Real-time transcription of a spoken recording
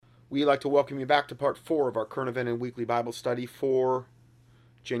We'd like to welcome you back to part 4 of our current event and weekly Bible study for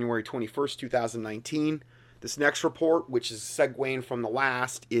January 21st, 2019. This next report, which is segueing from the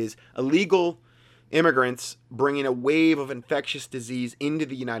last, is illegal immigrants bringing a wave of infectious disease into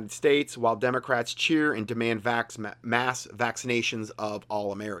the United States while Democrats cheer and demand mass vaccinations of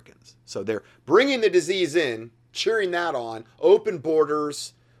all Americans. So they're bringing the disease in, cheering that on, open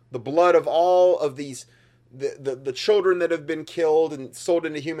borders, the blood of all of these the children that have been killed and sold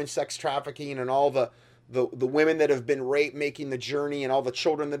into human sex trafficking, and all the women that have been raped making the journey, and all the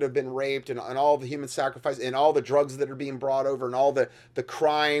children that have been raped, and all the human sacrifice, and all the drugs that are being brought over, and all the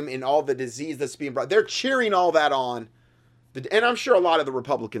crime and all the disease that's being brought. They're cheering all that on. And I'm sure a lot of the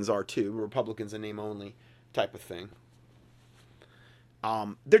Republicans are too. Republicans in name only type of thing.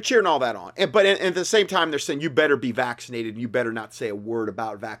 They're cheering all that on. But at the same time, they're saying you better be vaccinated. You better not say a word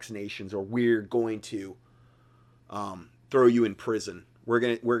about vaccinations, or we're going to throw you in prison. We're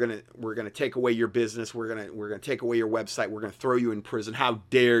gonna take away your business. We're gonna take away your website. We're gonna throw you in prison. How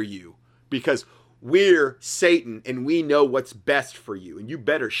dare you? Because we're Satan and we know what's best for you. And you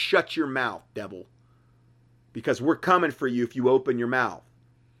better shut your mouth, devil. Because we're coming for you if you open your mouth.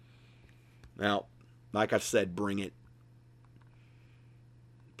 Now, like I've said, bring it.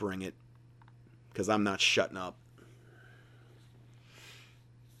 Bring it. Because I'm not shutting up.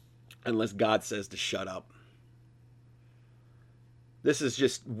 Unless God says to shut up. This is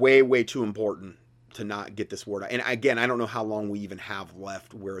just way, way too important to not get this word out. And again, I don't know how long we even have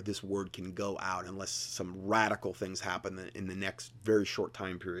left where this word can go out unless some radical things happen in the next very short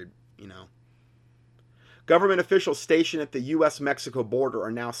time period, you know. Government officials stationed at the U.S.-Mexico border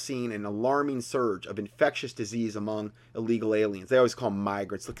are now seeing an alarming surge of infectious disease among illegal aliens. They always call them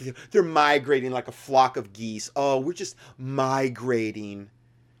migrants. Look, they're migrating like a flock of geese. Oh, we're just migrating.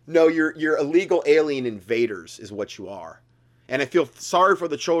 No, you're illegal alien invaders is what you are. And I feel sorry for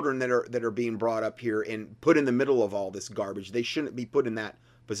the children that are being brought up here and put in the middle of all this garbage. They shouldn't be put in that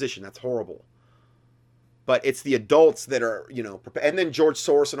position. That's horrible. But it's the adults that are, you know, and then George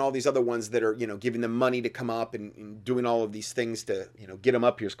Soros and all these other ones that are, you know, giving them money to come up and doing all of these things to, you know, get them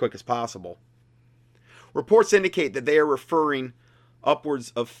up here as quick as possible. Reports indicate that they are referring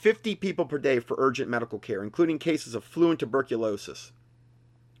upwards of 50 people per day for urgent medical care, including cases of flu and tuberculosis.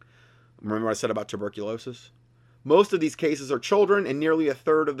 Remember what I said about tuberculosis? Most of these cases are children, and nearly a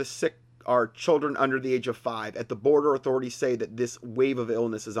third of the sick are children under the age of 5. At the border, authorities say that this wave of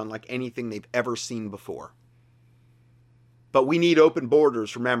illness is unlike anything they've ever seen before. But we need open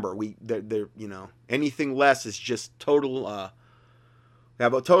borders. Remember, they're you know, anything less is just total. We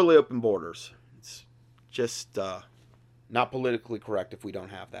have totally open borders. It's just not politically correct if we don't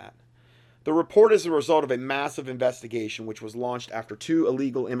have that. The report is the result of a massive investigation which was launched after 2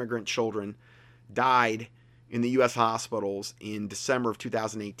 illegal immigrant children died in the U.S. hospitals in December of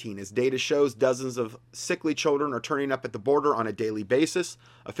 2018. As data shows, dozens of sickly children are turning up at the border on a daily basis.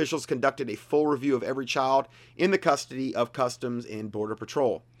 Officials conducted a full review of every child in the custody of Customs and Border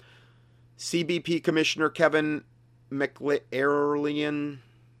Patrol. CBP Commissioner Kevin McAlien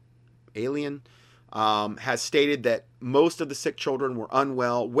has stated that most of the sick children were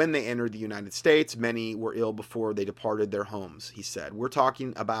unwell when they entered the United States. Many were ill before they departed their homes, he said. We're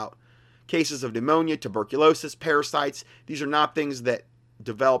talking about cases of pneumonia, tuberculosis, parasites. These are not things that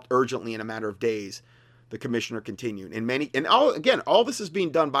developed urgently in a matter of days, the commissioner continued. All this is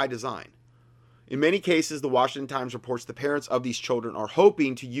being done by design. In many cases, the Washington Times reports the parents of these children are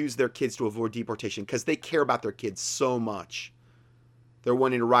hoping to use their kids to avoid deportation because they care about their kids so much. They're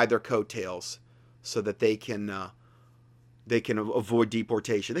wanting to ride their coattails so that they can avoid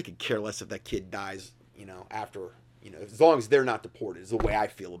deportation. They could care less if that kid dies, you know, after. You know, as long as they're not deported is the way I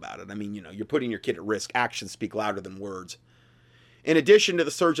feel about it. I mean, you know, you're putting your kid at risk. Actions speak louder than words. In addition to the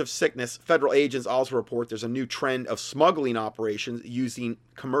surge of sickness, federal agents also report there's a new trend of smuggling operations using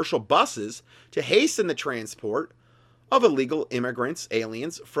commercial buses to hasten the transport of illegal immigrants,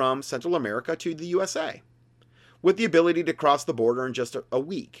 aliens, from Central America to the USA, with the ability to cross the border in just a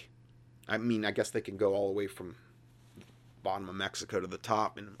week. I mean, I guess they can go all the way from the bottom of Mexico to the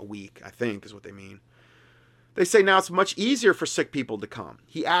top in a week, I think is what they mean. They say now it's much easier for sick people to come.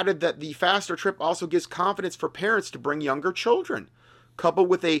 He added that the faster trip also gives confidence for parents to bring younger children, coupled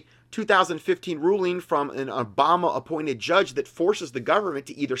with a 2015 ruling from an Obama-appointed judge that forces the government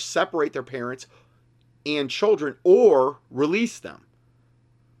to either separate their parents and children or release them.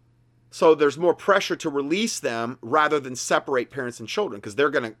 So there's more pressure to release them rather than separate parents and children because they're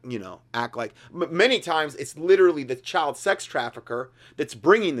going to, you know, act like... Many times it's literally the child sex trafficker that's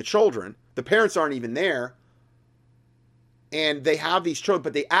bringing the children. The parents aren't even there. and they have these children,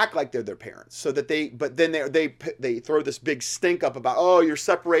 but they act like they're their parents, so that but then they throw this big stink up about, oh, you're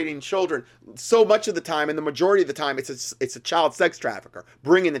separating children. So much of the time, and the majority of the time, it's a child sex trafficker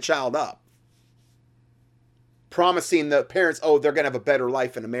bringing the child up, promising the parents, oh, they're going to have a better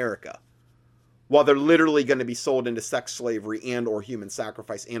life in America, while they're literally going to be sold into sex slavery and or human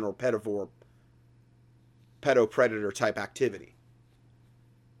sacrifice and or pedopredator type activity.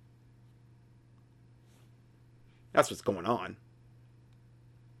 That's what's going on.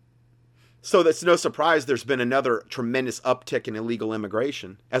 So that's no surprise there's been another tremendous uptick in illegal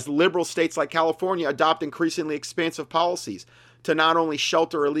immigration, as liberal states like California adopt increasingly expansive policies to not only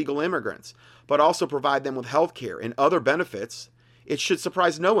shelter illegal immigrants, but also provide them with health care and other benefits. It should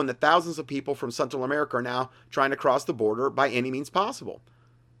surprise no one that thousands of people from Central America are now trying to cross the border by any means possible.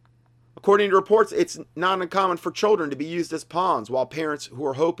 According to reports, it's not uncommon for children to be used as pawns, while parents who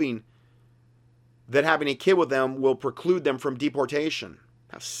are hoping that having a kid with them will preclude them from deportation.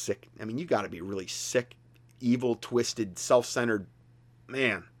 How sick. I mean, you got to be really sick, evil, twisted, self-centered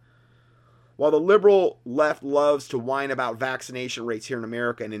man. While the liberal left loves to whine about vaccination rates here in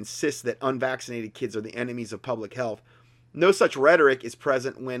America and insists that unvaccinated kids are the enemies of public health, no such rhetoric is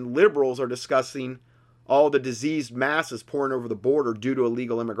present when liberals are discussing all the diseased masses pouring over the border due to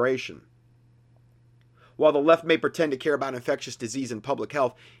illegal immigration. While the left may pretend to care about infectious disease and public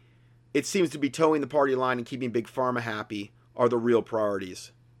health, it seems to be towing the party line and keeping Big Pharma happy are the real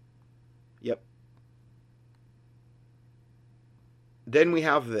priorities. Yep. Then we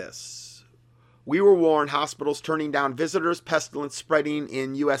have this. We were warned hospitals turning down visitors, pestilence spreading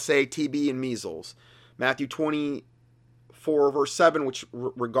in USA, TB, and measles. Matthew 24, verse 7, which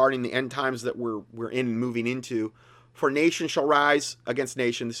regarding the end times that we're in and moving into. For nation shall rise against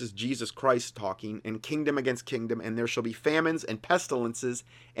nation, this is Jesus Christ talking, and kingdom against kingdom, and there shall be famines and pestilences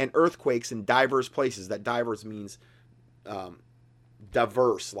and earthquakes in divers places. That divers means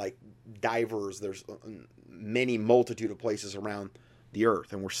diverse, like divers. There's many multitude of places around the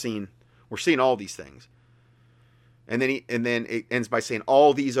earth, and we're seeing all these things. And then it ends by saying,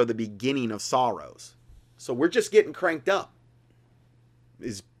 all these are the beginning of sorrows. So we're just getting cranked up,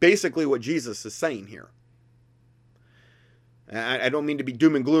 is basically what Jesus is saying here. I don't mean to be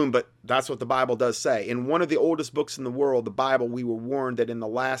doom and gloom, but that's what the Bible does say. In one of the oldest books in the world, the Bible, we were warned that in the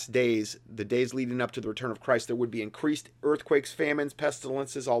last days, the days leading up to the return of Christ, there would be increased earthquakes, famines,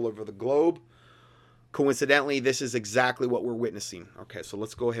 pestilences all over the globe. Coincidentally, this is exactly what we're witnessing. Okay, so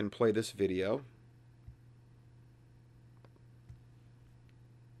let's go ahead and play this video.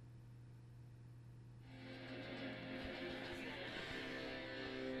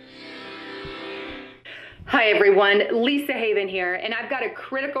 Hi everyone, Lisa Haven here, and I've got a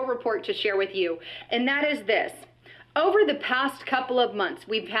critical report to share with you, and that is this. Over the past couple of months,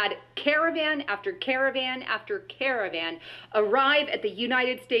 we've had caravan after caravan after caravan arrive at the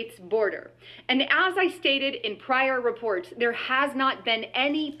United States border. And as I stated in prior reports, there has not been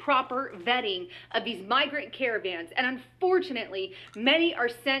any proper vetting of these migrant caravans. And unfortunately, many are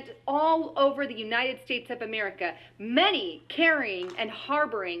sent all over the United States of America, many carrying and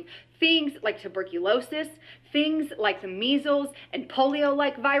harboring things like tuberculosis, things like the measles and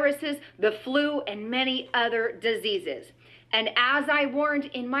polio-like viruses, the flu, and many other diseases. And as I warned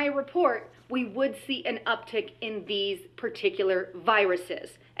in my report, we would see an uptick in these particular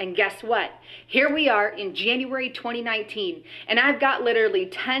viruses. And guess what? Here we are in January 2019, and I've got literally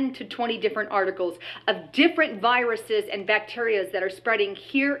 10 to 20 different articles of different viruses and bacteria that are spreading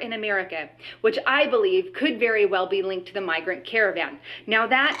here in America, which I believe could very well be linked to the migrant caravan. Now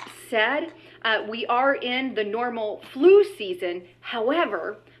that said, we are in the normal flu season.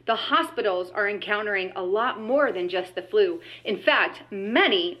 However, the hospitals are encountering a lot more than just the flu. In fact,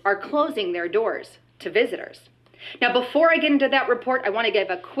 many are closing their doors to visitors. Now, before I get into that report, I want to give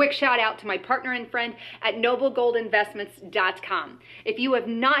a quick shout out to my partner and friend at noblegoldinvestments.com. If you have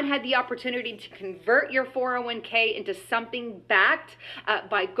not had the opportunity to convert your 401k into something backed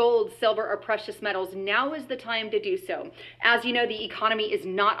by gold, silver, or precious metals, now is the time to do so. As you know, the economy is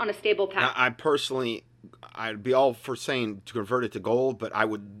not on a stable path. I'd be all for saying to convert it to gold, but I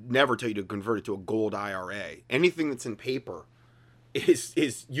would never tell you to convert it to a gold IRA. Anything that's in paper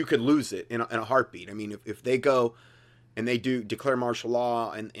is you could lose it in a heartbeat. I mean, if they go and they do declare martial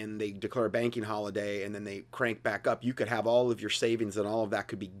law and they declare a banking holiday and then they crank back up, you could have all of your savings and all of that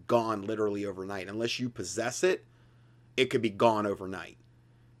could be gone literally overnight. Unless you possess it, it could be gone overnight.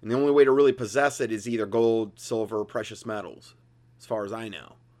 And the only way to really possess it is either gold, silver, precious metals, as far as I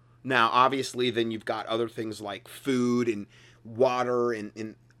know. Now, obviously, then you've got other things like food and water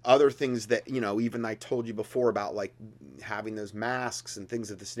and other things that, you know, even I told you before about like having those masks and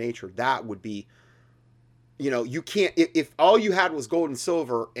things of this nature. That would be, you can't, if all you had was gold and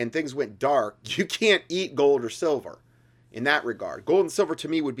silver and things went dark, you can't eat gold or silver in that regard. Gold and silver to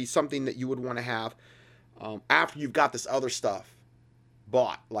me would be something that you would want to have after you've got this other stuff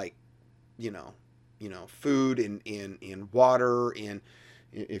bought, like, food and water, and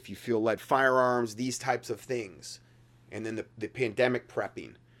if you feel lead firearms, these types of things. And then the pandemic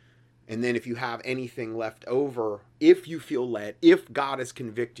prepping. And then if you have anything left over, if you feel led, if God is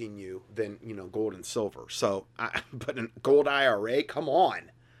convicting you, then, gold and silver. So, but a gold IRA, come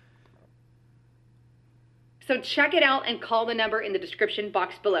on. So check it out and call the number in the description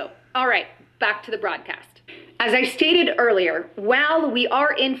box below. All right, back to the broadcast. As I stated earlier, while we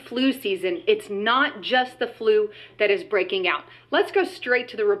are in flu season, it's not just the flu that is breaking out. Let's go straight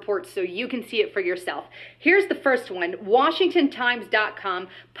to the report so you can see it for yourself. Here's the first one. WashingtonTimes.com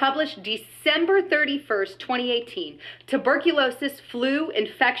published December 31st, 2018. Tuberculosis, flu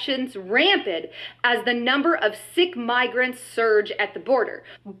infections rampant as the number of sick migrants surge at the border.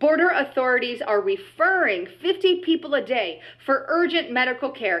 Border authorities are referring 50 people a day for urgent medical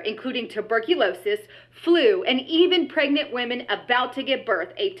care, including tuberculosis, flu, and even pregnant women about to give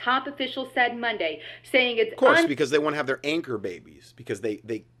birth, a top official said Monday, saying it's... Of course, because they want to have their anchor babies, because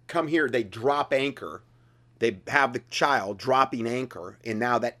they come here, they drop anchor, they have the child dropping anchor, and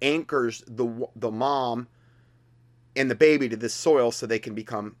now that anchors the mom and the baby to this soil so they can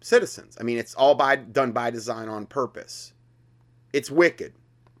become citizens. I mean, it's all done by design on purpose. It's wicked.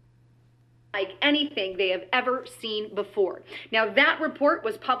 Like anything they have ever seen before. Now, that report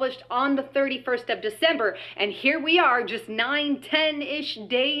was published on the 31st of December, and here we are just 9-10-ish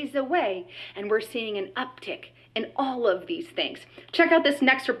days away, and we're seeing an uptick in all of these things. Check out this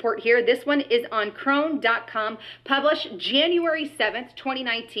next report here. This one is on Crone.com, published January 7th,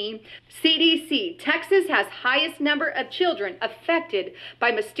 2019. CDC, Texas has highest number of children affected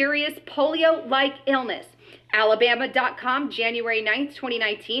by mysterious polio-like illness. Alabama.com, January 9th,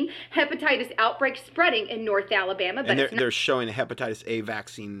 2019, hepatitis outbreak spreading in North Alabama. But and they're showing a hepatitis A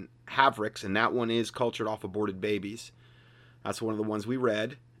vaccine, Havrix, and that one is cultured off aborted babies. That's one of the ones we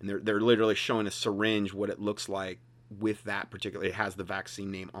read. And they're literally showing a syringe, what it looks like with that particular. It has the vaccine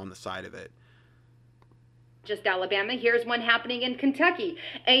name on the side of it. Just Alabama. Here's one happening in Kentucky.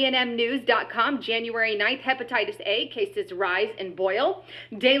 ANMnews.com, January 9th, hepatitis A cases rise and boil.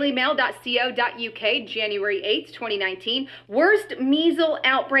 Dailymail.co.uk, January 8th, 2019. Worst measles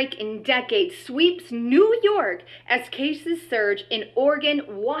outbreak in decades sweeps New York as cases surge in Oregon,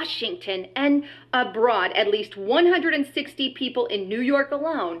 Washington, and abroad. At least 160 people in New York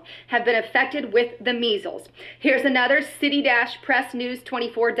alone have been affected with the measles. Here's another,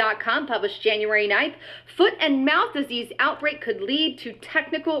 city-pressnews24.com, published January 9th. Foot and mouth disease outbreak could lead to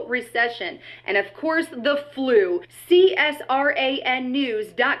technical recession. And of course, the flu.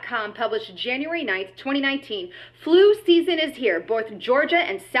 CSRANnews.com, published January 9th, 2019. Flu season is here. Both Georgia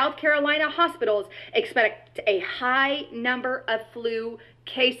and South Carolina hospitals expect a high number of flu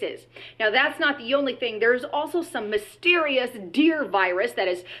cases. Now, that's not the only thing. There's also some mysterious deer virus that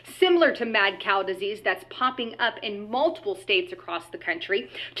is similar to mad cow disease that's popping up in multiple states across the country.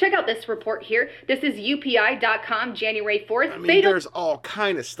 Check out this report here. This is UPI.com, January 4th. I mean, there's all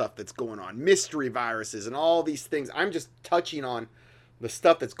kind of stuff that's going on. Mystery viruses and all these things. I'm just touching on the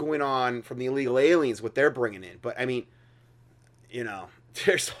stuff that's going on from the illegal aliens, what they're bringing in. But, I mean,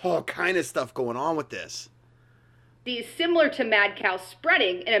 there's all kind of stuff going on with this. These similar to mad cow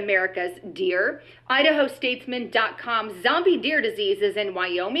spreading in America's deer. IdahoStatesman.com, zombie deer disease is in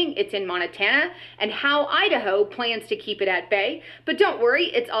Wyoming, it's in Montana, and how Idaho plans to keep it at bay. But don't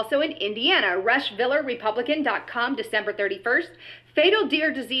worry, it's also in Indiana. RushVillerRepublican.com, December 31st, fatal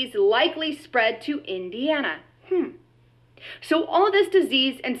deer disease likely spread to Indiana. So all this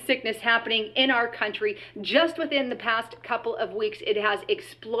disease and sickness happening in our country, just within the past couple of weeks, it has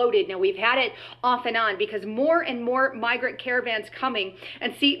exploded. Now, we've had it off and on because more and more migrant caravans coming.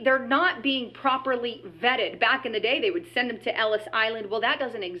 And see, they're not being properly vetted. Back in the day, they would send them to Ellis Island. Well, that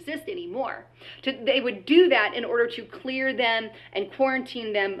doesn't exist anymore. They would do that in order to clear them and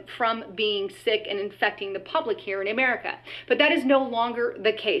quarantine them from being sick and infecting the public here in America. But that is no longer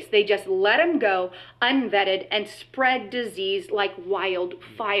the case. They just let them go unvetted and spread disease like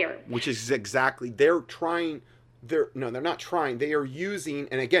wildfire. Which is exactly, they're not trying, they are using,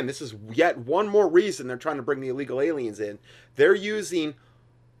 and again, this is yet one more reason they're trying to bring the illegal aliens in. They're using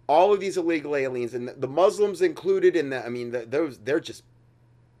all of these illegal aliens, and the Muslims included in that. I mean, they're just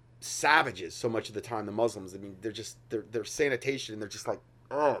savages so much of the time, the Muslims. I mean, they're sanitation, and they're just like,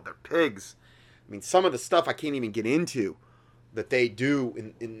 oh, they're pigs. I mean, some of the stuff I can't even get into that they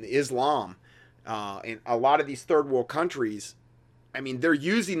do in Islam. In a lot of these third world countries, I mean, they're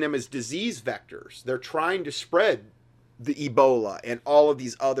using them as disease vectors. They're trying to spread the Ebola and all of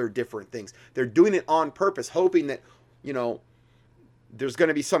these other different things. They're doing it on purpose, hoping that, you know, there's going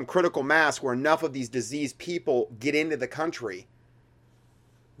to be some critical mass where enough of these diseased people get into the country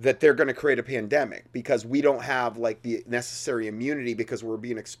that they're going to create a pandemic, because we don't have like the necessary immunity, because we're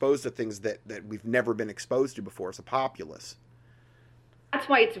being exposed to things that we've never been exposed to before as a populace. That's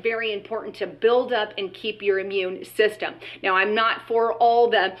why it's very important to build up and keep your immune system. Now, I'm not for all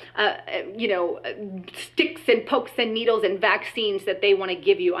the, sticks and pokes and needles and vaccines that they want to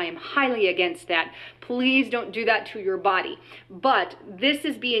give you. I am highly against that. Please don't do that to your body. But this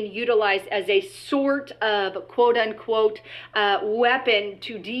is being utilized as a sort of quote unquote weapon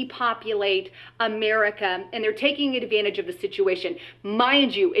to depopulate America. And they're taking advantage of the situation.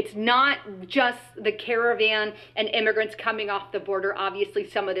 Mind you, it's not just the caravan and immigrants coming off the border. Obviously,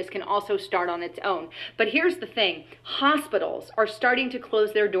 some of this can also start on its own. But here's the thing. Hospitals are starting to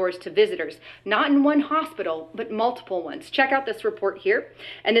close their doors to visitors. Not in one hospital, but multiple ones. Check out this report here.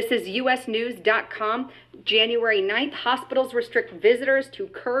 And this is usnews.com. January 9th, hospitals restrict visitors to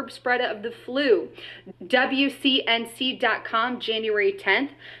curb spread of the flu. WCNC.com, January 10th,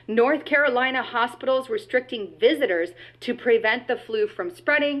 North Carolina hospitals restricting visitors to prevent the flu from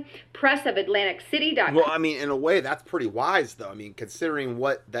spreading. Press of AtlanticCity.com. Well, I mean, in a way, that's pretty wise, though. I mean, considering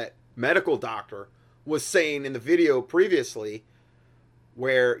what that medical doctor was saying in the video previously,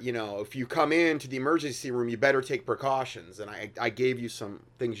 where, you know, if you come into the emergency room, you better take precautions. And I gave you some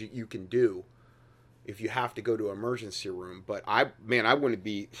things you can do if you have to go to an emergency room. But I'd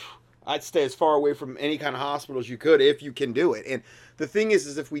stay as far away from any kind of hospital as you could if you can do it. And the thing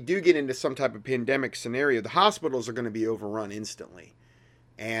is if we do get into some type of pandemic scenario, the hospitals are going to be overrun instantly.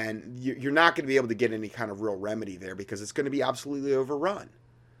 And you're not going to be able to get any kind of real remedy there, because it's going to be absolutely overrun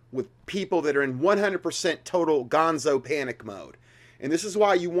with people that are in 100% total gonzo panic mode. And this is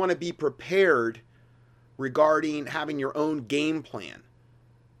why you want to be prepared regarding having your own game plan,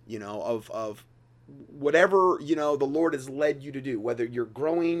 you know, of whatever, you know, the Lord has led you to do, whether you're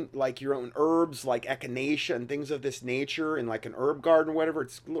growing like your own herbs, like echinacea and things of this nature, in like an herb garden or whatever.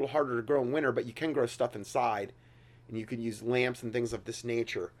 It's a little harder to grow in winter, but you can grow stuff inside, and you can use lamps and things of this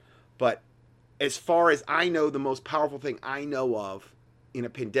nature. But as far as I know, the most powerful thing I know of in a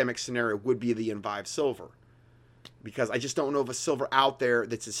pandemic scenario would be the Envive Silver, because I just don't know of a silver out there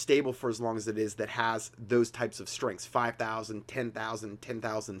that's as stable for as long as it is, that has those types of strengths, 5,000, 10,000,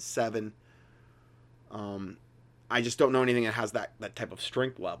 10,007. I just don't know anything that has that type of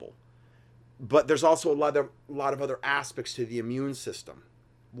strength level. But there's also a lot of other aspects to the immune system,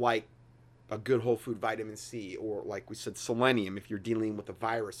 like a good whole food vitamin C, or like we said, selenium, if you're dealing with a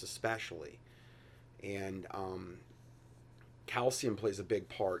virus especially. And calcium plays a big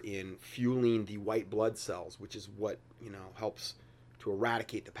part in fueling the white blood cells, which is what, you know, helps to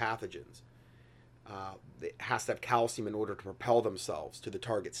eradicate the pathogens. It has to have calcium in order to propel themselves to the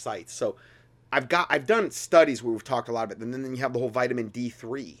target sites. So I've done studies where we've talked a lot about it. And then you have the whole vitamin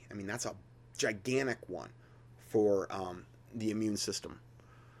D3. I mean, that's a gigantic one for the immune system.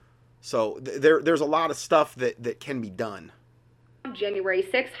 So there's a lot of stuff that can be done. January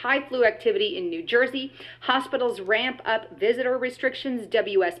 6th, high flu activity in New Jersey. Hospitals ramp up visitor restrictions.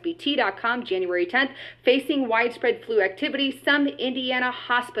 WSBT.com, January 10th, facing widespread flu activity. Some Indiana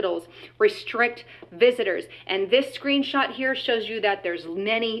hospitals restrict visitors. And this screenshot here shows you that there's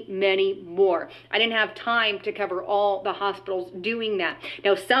many, many more. I didn't have time to cover all the hospitals doing that.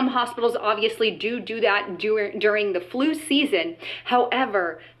 Now, some hospitals obviously do that during the flu season.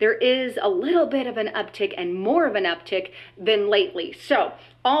 However, there is a little bit of an uptick, and more of an uptick than lately. So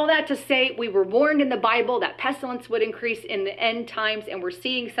all that to say, we were warned in the Bible that pestilence would increase in the end times, and we're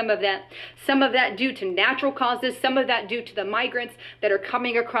seeing some of that due to natural causes, some of that due to the migrants that are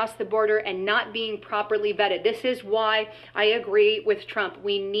coming across the border and not being properly vetted. This is why I agree with Trump.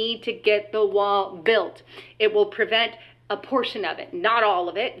 We need to get the wall built. It will prevent a portion of it, not all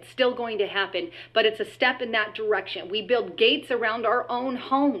of it. It's still going to happen, but it's a step in that direction. We build gates around our own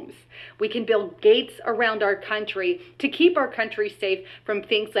homes. We can build gates around our country to keep our country safe from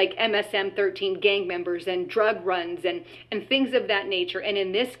things like MSM-13 gang members and drug runs and things of that nature. And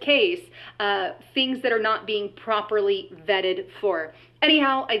in this case, things that are not being properly vetted for.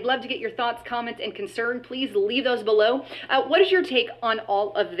 Anyhow, I'd love to get your thoughts, comments, and concern. Please leave those below. What is your take on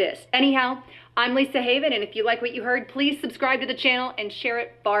all of this? Anyhow, I'm Lisa Haven, and if you like what you heard, please subscribe to the channel and share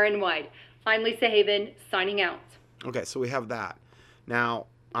it far and wide. I'm Lisa Haven, signing out. Okay, so we have that. Now,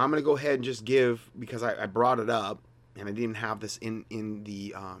 I'm going to go ahead and just give, because I brought it up, and I didn't have this in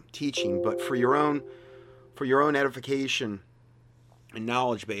the teaching, but for your own edification and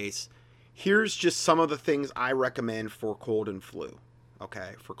knowledge base, here's just some of the things I recommend for cold and flu.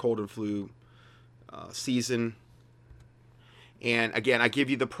 okay, for cold and flu season. And again, I give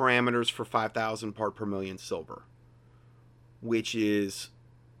you the parameters for 5,000 part per million silver, which is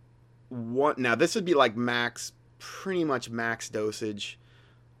one. Now this would be like max, pretty much max dosage.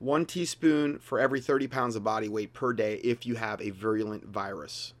 1 teaspoon for every 30 pounds of body weight per day if you have a virulent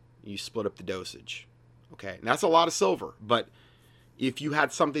virus. You split up the dosage. Okay, and that's a lot of silver, but if you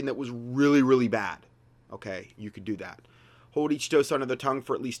had something that was really, really bad, okay, you could do that. Hold each dose under the tongue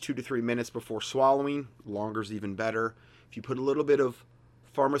for at least 2 to 3 minutes before swallowing. Longer is even better. If you put a little bit of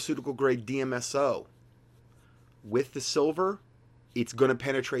pharmaceutical grade DMSO with the silver, it's going to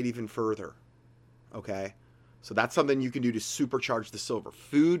penetrate even further. Okay? So that's something you can do to supercharge the silver.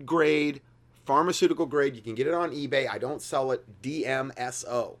 Food grade, pharmaceutical grade, you can get it on eBay. I don't sell it.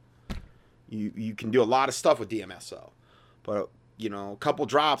 DMSO. You can do a lot of stuff with DMSO. But, you know, a couple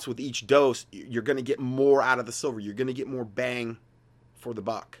drops with each dose, you're going to get more out of the silver. You're going to get more bang for the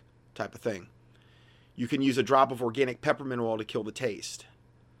buck type of thing. You can use a drop of organic peppermint oil to kill the taste.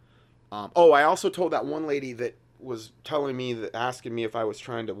 I also told that one lady that was telling me, that asking me if I was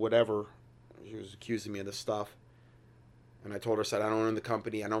trying to whatever. She was accusing me of this stuff. And I told her, said, I don't own the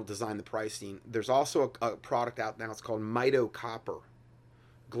company. I don't design the pricing. There's also a product out now. It's called Mito Copper.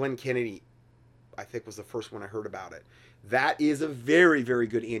 Glenn Kennedy, I think, was the first one I heard about it. That is a very, very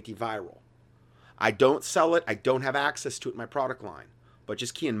good antiviral. I don't sell it. I don't have access to it in my product line. But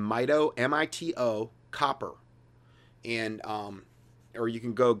just key in Mito, M-I-T-O, Copper. And, or you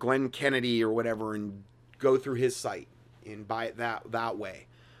can go Glenn Kennedy or whatever and go through his site and buy it that way.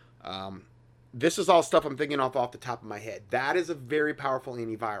 This is all stuff I'm thinking off the top of my head. That is a very powerful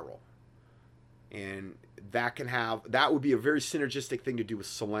antiviral. And that would be a very synergistic thing to do with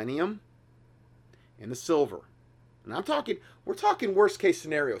selenium and the silver. And we're talking worst case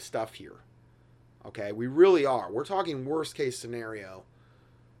scenario stuff here. Okay, we really are. We're talking worst case scenario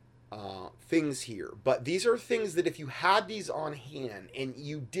things here. But these are things that if you had these on hand and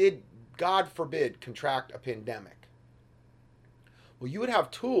you did, God forbid, contract a pandemic, well, you would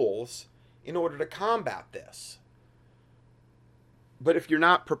have tools in order to combat this. But if you're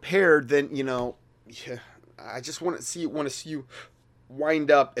not prepared, then, you know, I just want to see you wind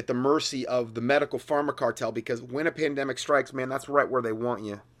up at the mercy of the medical pharma cartel, because when a pandemic strikes, man, that's right where they want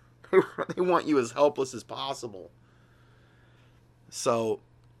you. They want you as helpless as possible. So,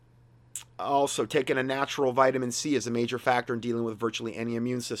 also, taking a natural vitamin C is a major factor in dealing with virtually any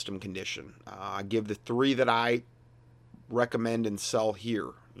immune system condition. I give the 3 that I recommend and sell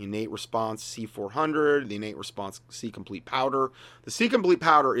here. Innate Response C400, the Innate Response C Complete Powder. The C Complete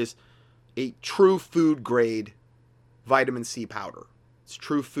Powder is a true food grade vitamin C powder. It's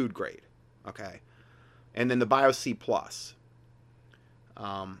true food grade. Okay. And then the Bio C Plus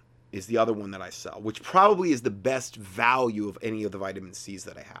is the other one that I sell, which probably is the best value of any of the vitamin C's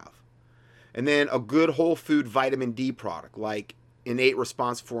that I have. And then a good whole food vitamin D product, like Innate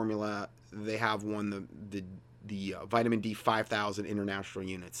Response Formula. They have one, the vitamin D 5,000 international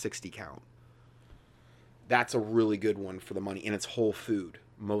units, 60 count. That's a really good one for the money, and it's whole food.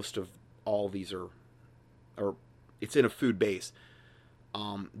 Most of all these are it's in a food base.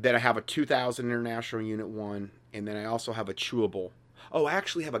 Then I have a 2,000 international unit one, and then I also have a chewable. Oh, I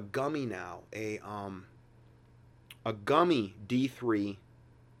actually have a gummy now, a gummy D3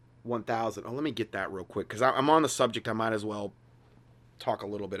 1000. Oh, let me get that real quick, because I'm on the subject. I might as well talk a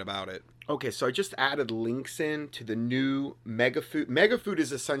little bit about it. Okay, so I just added links in to the new Megafood. Megafood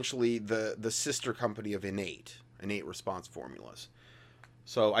is essentially the sister company of Innate Response Formulas.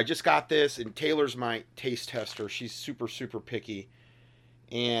 So I just got this, and Taylor's my taste tester. She's super, super picky,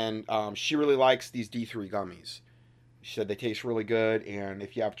 and she really likes these D3 gummies. She said they taste really good, and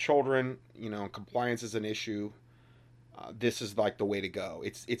if you have children, you know, compliance is an issue. This is like the way to go.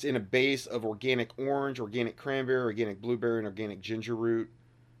 It's in a base of organic orange, organic cranberry, organic blueberry, and organic ginger root.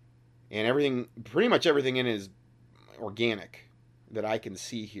 And everything, pretty much everything in it is organic that I can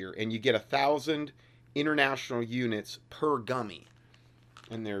see here. And you get 1,000 international units per gummy.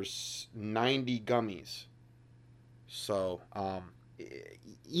 And there's 90 gummies. So,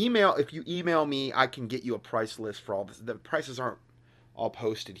 if you email me, I can get you a price list for all this. The prices aren't all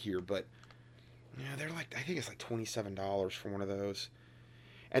posted here, but yeah, they're like, I think it's like $27 for one of those.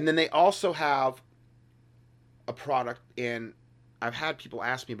 And then they also have a product, and I've had people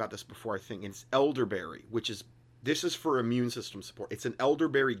ask me about this before, I think. It's elderberry, this is for immune system support. It's an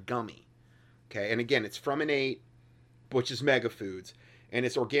elderberry gummy. Okay, and again, it's from Innate, which is Mega Foods. And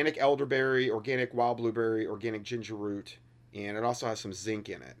it's organic elderberry, organic wild blueberry, organic ginger root, and it also has some zinc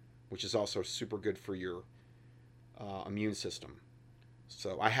in it, which is also super good for your immune system.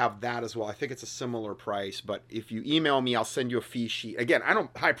 So I have that as well. I think it's a similar price, but if you email me, I'll send you a fee sheet. Again, I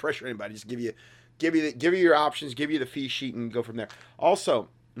don't high pressure anybody. Just give you your options, give you the fee sheet, and go from there. Also,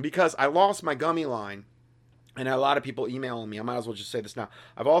 because I lost my gummy line, and a lot of people emailing me, I might as well just say this now.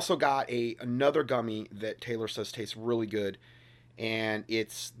 I've also got another gummy that Taylor says tastes really good, and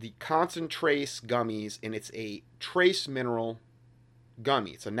it's the Concentrace gummies, and it's a trace mineral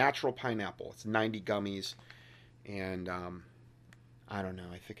gummy. It's a natural pineapple. It's 90 gummies, and I don't know.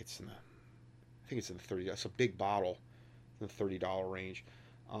 I think it's in the 30. It's a big bottle, in the $30 range,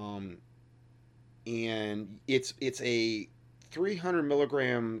 and it's a 300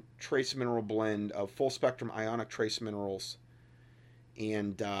 milligram trace mineral blend of full spectrum ionic trace minerals,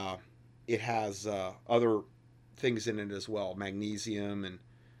 and it has other things in it as well, magnesium and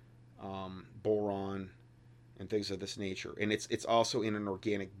boron and things of this nature, and it's also in an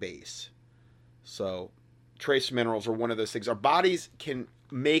organic base. So trace minerals are one of those things. Our bodies can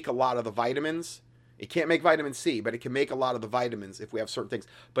make a lot of the vitamins. It can't make vitamin C, but it can make a lot of the vitamins if we have certain things,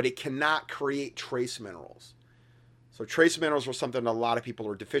 but it cannot create trace minerals. So trace minerals are something a lot of people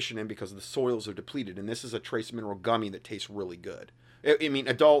are deficient in because the soils are depleted, and this is a trace mineral gummy that tastes really good. I mean,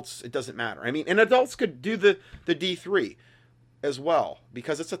 adults, it doesn't matter. I mean, and adults could do the D3 as well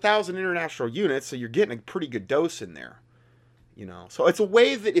because it's 1,000 international units, so you're getting a pretty good dose in there. You know, so it's a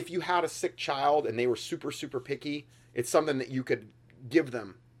way that if you had a sick child and they were super, super picky, it's something that you could give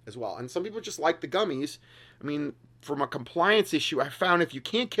them as well. And some people just like the gummies. I mean, from a compliance issue, I found if you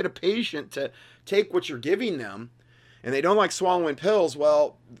can't get a patient to take what you're giving them and they don't like swallowing pills,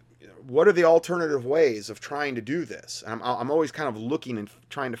 well, what are the alternative ways of trying to do this? And I'm always kind of looking and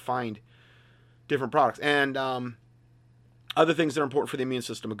trying to find different products. And other things that are important for the immune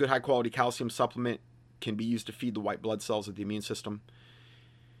system, a good high quality calcium supplement can be used to feed the white blood cells of the immune system.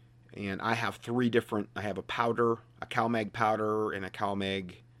 And I have I have a powder, a CalMag powder, and a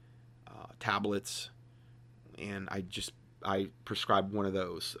CalMag tablets. And I prescribe one of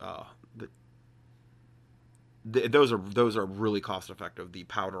those. Those are really cost effective, the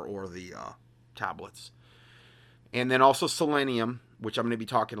powder or the tablets. And then also selenium, which I'm going to be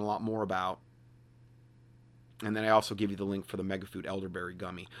talking a lot more about. And then I also give you the link for the Megafood elderberry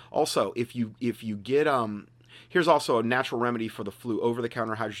gummy. Also, if you get here's also a natural remedy for the flu,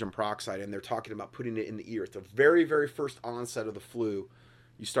 over-the-counter hydrogen peroxide, and they're talking about putting it in the ear. At the very, very first onset of the flu,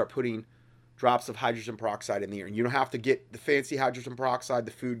 you start putting drops of hydrogen peroxide in the ear. And you don't have to get the fancy hydrogen peroxide,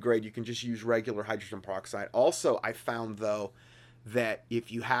 the food grade. You can just use regular hydrogen peroxide. Also, I found, though, that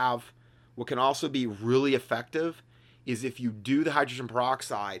if you have, what can also be really effective is if you do the hydrogen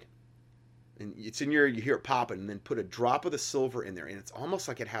peroxide, and it's in your, you hear it popping, and then put a drop of the silver in there, and it's almost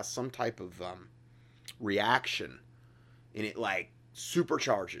like it has some type of reaction, and it like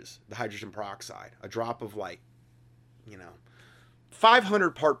supercharges the hydrogen peroxide. A drop of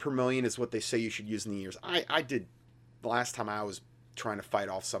 500 part per million is what they say you should use in the ears. I did, the last time I was trying to fight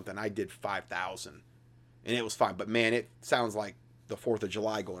off something, I did 5,000, and it was fine. But man, it sounds like the 4th of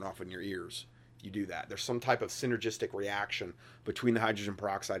July going off in your ears. You do that. There's some type of synergistic reaction between the hydrogen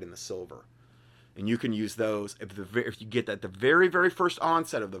peroxide and the silver. And you can use those if you get that the very, very first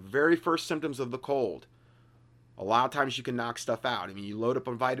onset of the very first symptoms of the cold. A lot of times you can knock stuff out. I mean, you load up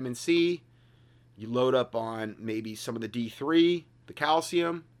on vitamin C, you load up on maybe some of the D3, the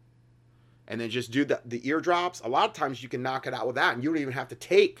calcium, and then just do the eardrops. A lot of times you can knock it out with that, and you don't even have to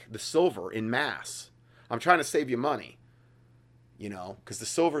take the silver in mass. I'm trying to save you money, because the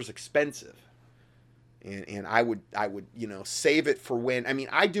silver is expensive. And I would save it for when, I mean,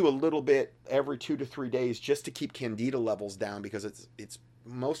 I do a little bit every 2 to 3 days just to keep candida levels down, because it's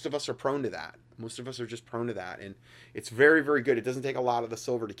most of us are prone to that. Most of us are just prone to that. And it's very, very good. It doesn't take a lot of the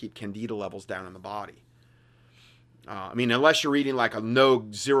silver to keep candida levels down in the body. I mean, unless you're eating like a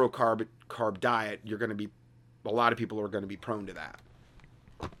zero carb diet, a lot of people are going to be prone to that.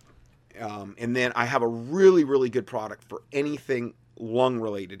 And then I have a really, really good product for anything lung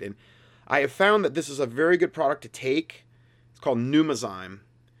related. And I have found that this is a very good product to take. It's called Pneumozyme.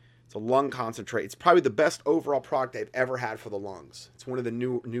 It's a lung concentrate. It's probably the best overall product I've ever had for the lungs. It's one of the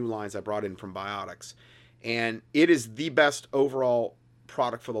new lines I brought in from Biotics. And it is the best overall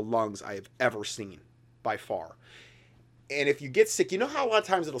product for the lungs I have ever seen, by far. And if you get sick, you know how a lot of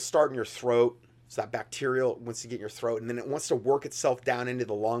times it'll start in your throat? It's that bacterial wants to get in your throat, and then it wants to work itself down into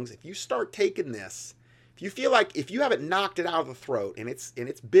the lungs. If you start taking this, if you feel like, if you haven't knocked it out of the throat and it's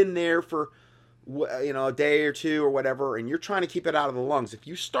been there for a day or two or whatever, and you're trying to keep it out of the lungs, if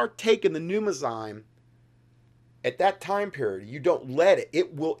you start taking the Pneumozyme at that time period, you don't let it.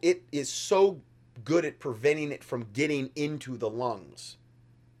 It is so good at preventing it from getting into the lungs.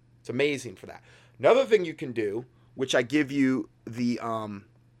 It's amazing for that. Another thing you can do, which I give you the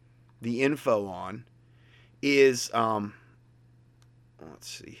info on is let's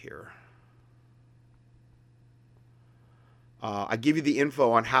see here. I give you the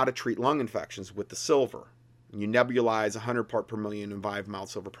info on how to treat lung infections with the silver. You nebulize 100 part per million of 5 mild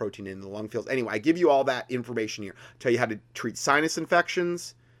silver protein in the lung fields. Anyway, I give you all that information here. Tell you how to treat sinus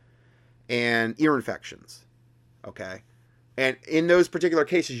infections and ear infections. Okay? And in those particular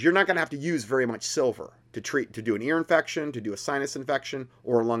cases, you're not going to have to use very much silver to do an ear infection, to do a sinus infection,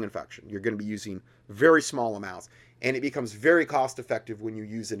 or a lung infection. You're going to be using very small amounts. And it becomes very cost effective when you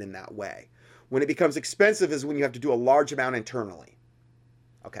use it in that way. When it becomes expensive is when you have to do a large amount internally.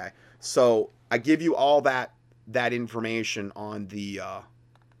 Okay? So I give you all that information on the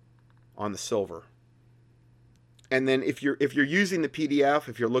silver. And then if you're using the PDF,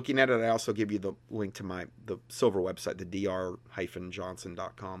 if you're looking at it, I also give you the link to the silver website, the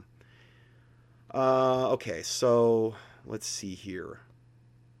dr-johnson.com. Okay, so let's see here.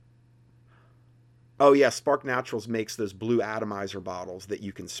 Oh yeah, Spark Naturals makes those blue atomizer bottles that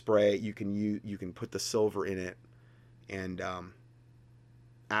you can spray. You can put the silver in it and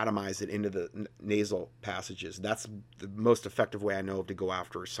atomize it into the nasal passages. That's the most effective way I know of to go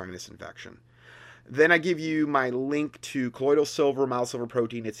after a sinus infection. Then I give you my link to colloidal silver, mild silver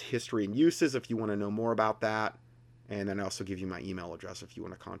protein, its history and uses if you want to know more about that. And then I also give you my email address if you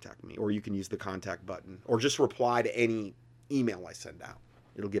want to contact me. Or you can use the contact button. Or just reply to any email I send out.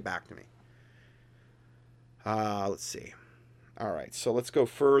 It'll get back to me. Let's see. All right, so let's go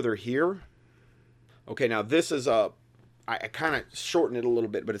further here. Okay, now this is I kind of shortened it a little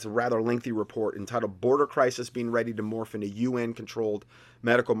bit, but it's a rather lengthy report entitled Border Crisis Being Ready to Morph into UN-Controlled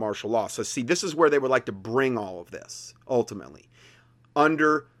Medical Martial Law. So see, this is where they would like to bring all of this, ultimately,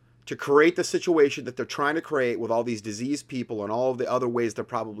 to create the situation that they're trying to create with all these diseased people and all of the other ways they're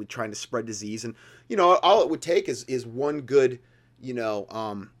probably trying to spread disease. And, all it would take is one good,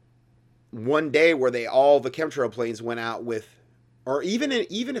 one day where all the chemtrail planes went out with, or even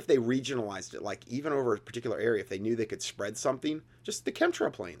if they regionalized it, like even over a particular area, if they knew they could spread something, just the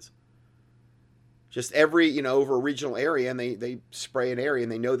chemtrail planes. Just every, over a regional area, and they spray an area,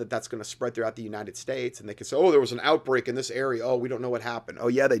 and they know that that's going to spread throughout the United States, and they can say, oh, there was an outbreak in this area. Oh, we don't know what happened. Oh,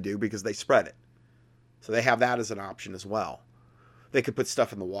 yeah, they do, because they spread it. So they have that as an option as well. They could put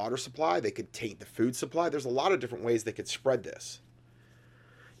stuff in the water supply. They could taint the food supply. There's a lot of different ways they could spread this.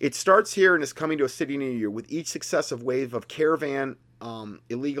 It starts here and is coming to a city near you. With each successive wave of caravan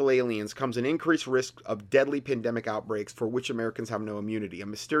illegal aliens comes an increased risk of deadly pandemic outbreaks for which Americans have no immunity. A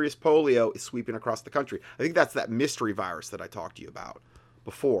mysterious polio is sweeping across the country. I think that's that mystery virus that I talked to you about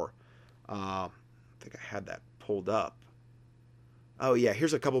before. I think I had that pulled up. Oh yeah,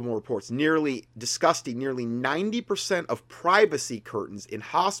 here's a couple more reports. Nearly 90% of privacy curtains in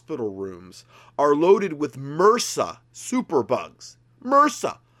hospital rooms are loaded with MRSA superbugs.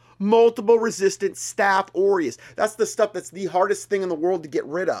 MRSA. Multiple resistant Staph aureus. That's the stuff that's the hardest thing in the world to get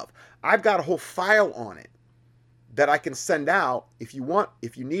rid of. I've got a whole file on it that I can send out. If you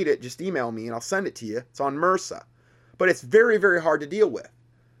need it, just email me and I'll send it to you. It's on MRSA. But it's very, very hard to deal with.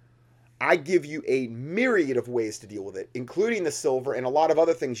 I give you a myriad of ways to deal with it, including the silver and a lot of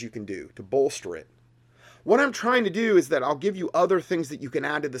other things you can do to bolster it. What I'm trying to do is that I'll give you other things that you can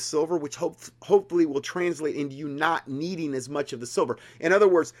add to the silver, which hopefully will translate into you not needing as much of the silver. In other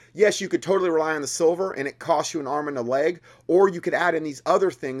words, yes, you could totally rely on the silver and it costs you an arm and a leg, or you could add in these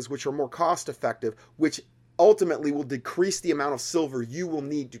other things which are more cost effective, which ultimately will decrease the amount of silver you will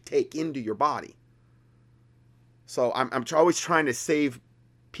need to take into your body. So I'm always trying to save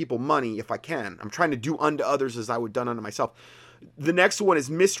people money if I can. I'm trying to do unto others as I would done unto myself. The next one is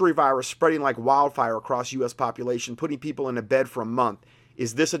mystery virus spreading like wildfire across U.S. population, putting people in a bed for a month.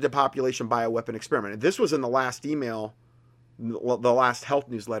 Is this a depopulation bioweapon experiment? And this was in the last email, the last health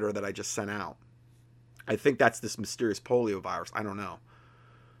newsletter that I just sent out. I think that's this mysterious polio virus. I don't know.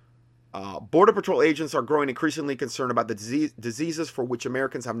 Border Patrol agents are growing increasingly concerned about the diseases for which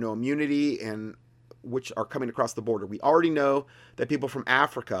Americans have no immunity and which are coming across the border. We already know that people from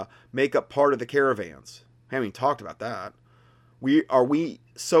Africa make up part of the caravans. I haven't even talked about that. Are we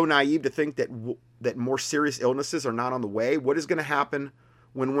so naive to think that more serious illnesses are not on the way? What is going to happen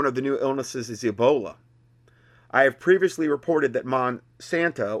when one of the new illnesses is Ebola? I have previously reported that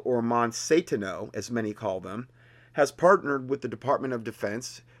Monsanto, or Monsanto, as many call them, has partnered with the Department of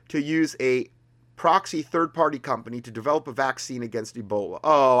Defense to use a proxy third-party company to develop a vaccine against Ebola.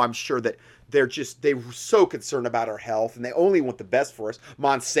 Oh, I'm sure that they were so concerned about our health and they only want the best for us.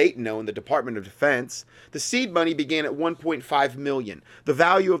 Monsanto and the Department of Defense. The seed money began at $1.5 million. The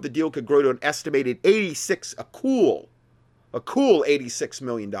value of the deal could grow to an estimated cool $86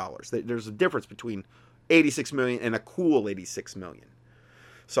 million. There's a difference between 86 million and a cool 86 million.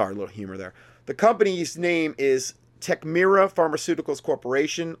 Sorry, a little humor there. The company's name is Tecmira Pharmaceuticals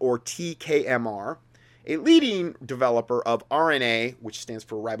Corporation, or TKMR, a leading developer of RNA, which stands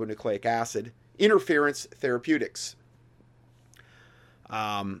for ribonucleic acid, interference therapeutics.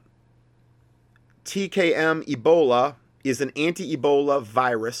 TKM Ebola is an anti-Ebola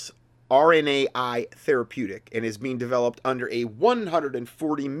virus RNAi therapeutic and is being developed under a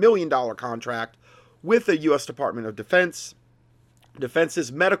 $140 million contract with the U.S. Department of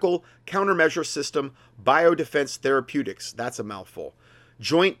Defense's Medical Countermeasure System Biodefense Therapeutics, that's a mouthful,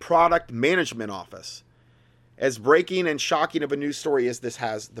 Joint Product Management Office. As breaking and shocking of a news story as this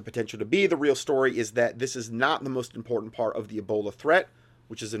has the potential to be, the real story is that this is not the most important part of the Ebola threat,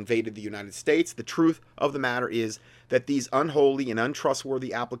 which has invaded the United States. The truth of the matter is that these unholy and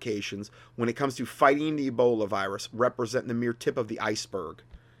untrustworthy applications, when it comes to fighting the Ebola virus, represent the mere tip of the iceberg.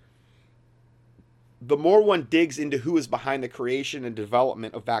 The more one digs into who is behind the creation and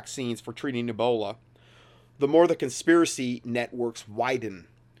development of vaccines for treating Ebola, the more the conspiracy networks widen.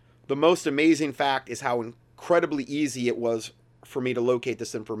 The most amazing fact is how incredibly easy it was for me to locate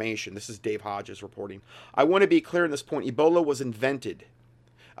this information. This is Dave Hodges reporting. I want to be clear on this point. Ebola was invented.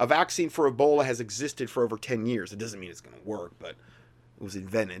 A vaccine for Ebola has existed for over 10 years. It doesn't mean it's going to work, but it was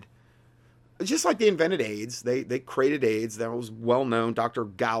invented. Just like they invented AIDS, they created AIDS. That was well known. Dr.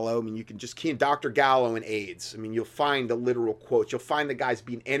 Gallo, I mean, you can just key in Dr. Gallo and AIDS. I mean, you'll find the literal quotes. You'll find the guys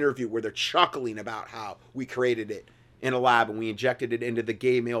being interviewed where they're chuckling about how we created it in a lab and we injected it into the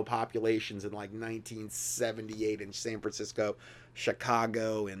gay male populations in like 1978 in San Francisco,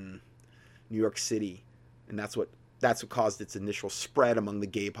 Chicago, and New York City. And that's what caused its initial spread among the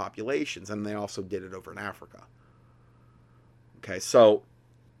gay populations. And they also did it over in Africa. Okay, so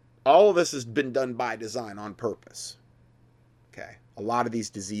all of this has been done by design, on purpose. Okay, a lot of these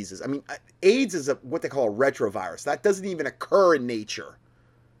diseases. I mean, AIDS is what they call a retrovirus. That doesn't even occur in nature.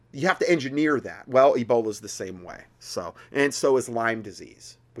 You have to engineer that. Well, Ebola is the same way. And so is Lyme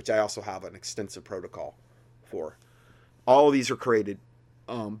disease, which I also have an extensive protocol for. All of these are created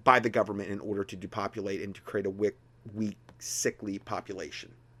by the government in order to depopulate and to create a weak, sickly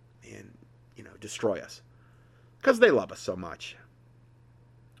population and, destroy us. Because they love us so much.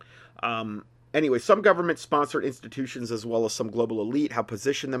 Anyway, some government-sponsored institutions as well as some global elite have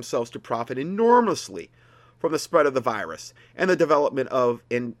positioned themselves to profit enormously from the spread of the virus and the development of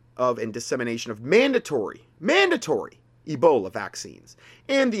and dissemination of mandatory Ebola vaccines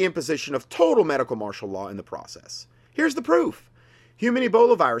and the imposition of total medical martial law in the process. Here's the proof. Human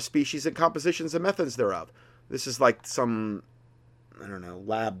Ebola virus species and compositions and methods thereof. This is like some,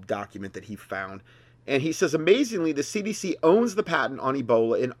 lab document that he found. And he says, amazingly, the CDC owns the patent on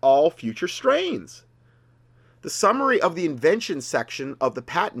Ebola in all future strains. The summary of the invention section of the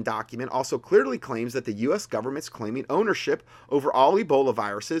patent document also clearly claims that the U.S. government's claiming ownership over all Ebola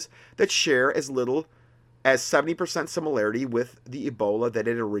viruses that share as little as 70% similarity with the Ebola that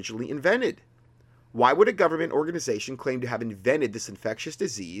it originally invented. Why would a government organization claim to have invented this infectious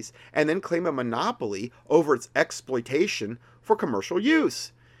disease and then claim a monopoly over its exploitation for commercial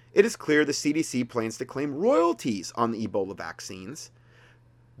use? It is clear the CDC plans to claim royalties on the Ebola vaccines.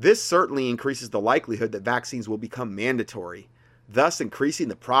 This certainly increases the likelihood that vaccines will become mandatory, thus increasing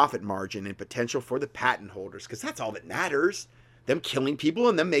the profit margin and potential for the patent holders, because that's all that matters. Them killing people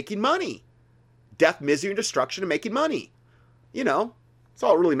and them making money. Death, misery, and destruction and making money. That's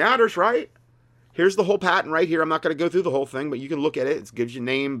all that really matters, right? Here's the whole patent right here. I'm not going to go through the whole thing, but you can look at it. It gives you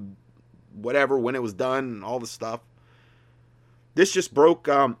name, whatever, when it was done, and all the stuff. This just broke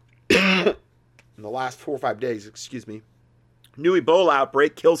in the last 4 or 5 days, New Ebola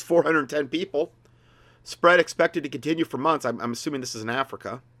outbreak kills 410 people. Spread expected to continue for months. I'm assuming this is in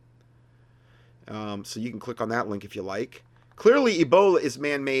Africa. So you can click on that link if you like. Clearly, Ebola is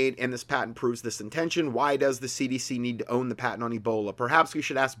man-made, and this patent proves this intention. Why does the CDC need to own the patent on Ebola? Perhaps we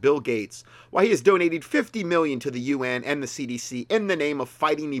should ask Bill Gates why he has donated $50 million to the UN and the CDC in the name of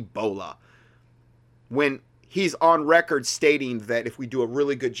fighting Ebola, when he's on record stating that if we do a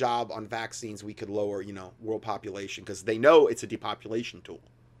really good job on vaccines, we could lower, world population, because they know it's a depopulation tool.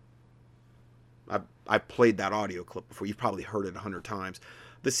 I've played that audio clip before. You've probably heard it 100 times.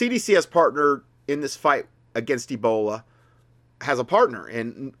 The CDC has partnered in this fight against Ebola, has a partner,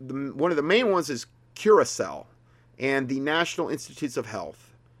 and one of the main ones is Curacell and the National Institutes of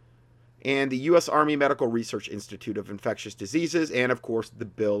Health and the U.S. Army Medical Research Institute of Infectious Diseases, and of course the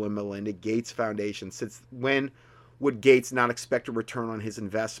Bill and Melinda Gates Foundation. Since when would Gates not expect a return on his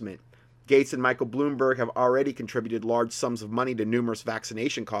investment? Gates and Michael Bloomberg have already contributed large sums of money to numerous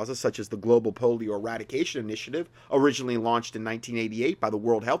vaccination causes, such as the Global Polio Eradication Initiative, originally launched in 1988 by the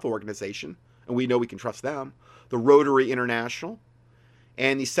World Health Organization, and we know we can trust them, the Rotary International,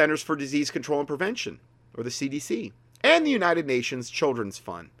 and the Centers for Disease Control and Prevention, or the CDC, and the United Nations Children's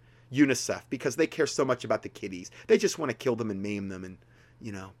Fund, UNICEF, because they care so much about the kiddies. They just want to kill them and maim them and,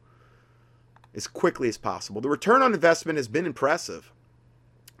 as quickly as possible. The return on investment has been impressive.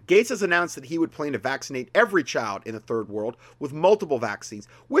 Gates has announced that he would plan to vaccinate every child in the third world with multiple vaccines,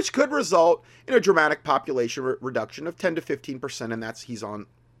 which could result in a dramatic population reduction of 10 to 15%, and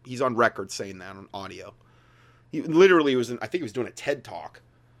he's on record saying that on audio. He literally I think he was doing a TED Talk.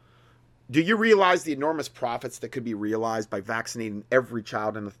 Do you realize the enormous profits that could be realized by vaccinating every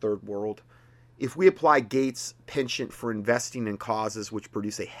child in the third world? If we apply Gates' penchant for investing in causes which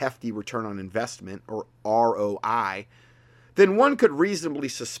produce a hefty return on investment, or ROI, then one could reasonably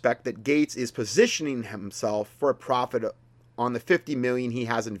suspect that Gates is positioning himself for a profit on the $50 million he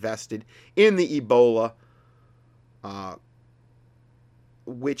has invested in the Ebola,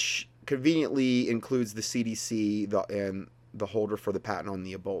 which conveniently includes the CDC and the holder for the patent on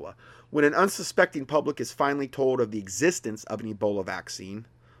the Ebola. When an unsuspecting public is finally told of the existence of an Ebola vaccine,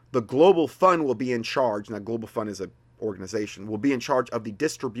 the Global Fund will be in charge. Now, Global Fund is an organization, will be in charge of the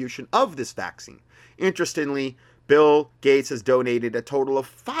distribution of this vaccine. Interestingly, Bill Gates has donated a total of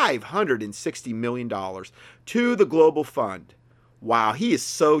 $560 million to the Global Fund. Wow, he is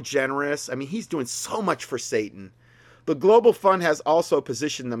so generous. I mean, he's doing so much for Satan. The Global Fund has also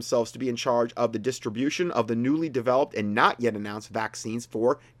positioned themselves to be in charge of the distribution of the newly developed and not yet announced vaccines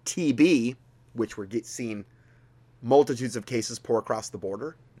for TB, which we're seeing multitudes of cases pour across the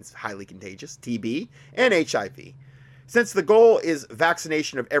border. It's highly contagious, TB, and HIV. Since the goal is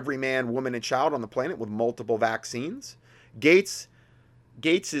vaccination of every man, woman, and child on the planet with multiple vaccines, Gates'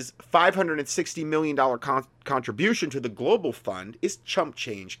 $560 million contribution to the Global Fund is chump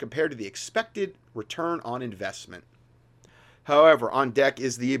change compared to the expected return on investment. However, on deck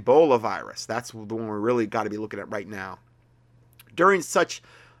is the Ebola virus. That's the one we really got to be looking at right now. During such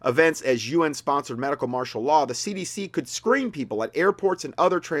events as UN-sponsored medical martial law, the CDC could screen people at airports and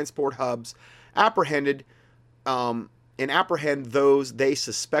other transport hubs, apprehend those they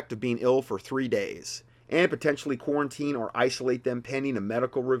suspect of being ill for 3 days, and potentially quarantine or isolate them pending a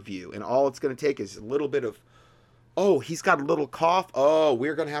medical review. And all it's going to take is a little bit of, oh, he's got a little cough. Oh,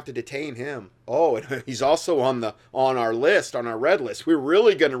 we're going to have to detain him. Oh, and he's also on our list, on our red list. We're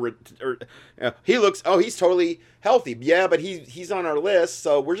really going to, he's totally healthy. Yeah, but he's on our list,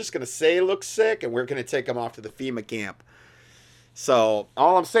 so we're just going to say he looks sick, and we're going to take him off to the FEMA camp. So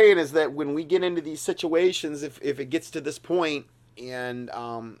all I'm saying is that when we get into these situations, if it gets to this point and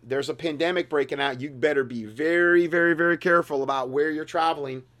there's a pandemic breaking out, you better be very, very, very careful about where you're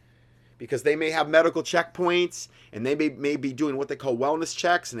traveling, because they may have medical checkpoints and they may be doing what they call wellness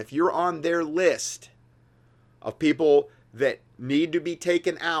checks. And if you're on their list of people that need to be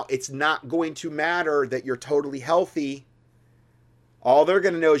taken out, it's not going to matter that you're totally healthy. All they're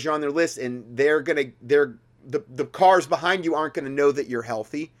going to know is you're on their list, and the cars behind you aren't going to know that you're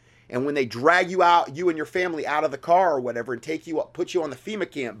healthy. And when they drag you out, you and your family out of the car or whatever, and take you up, put you on the FEMA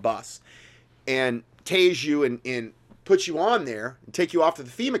camp bus and tase you and put you on there and take you off to the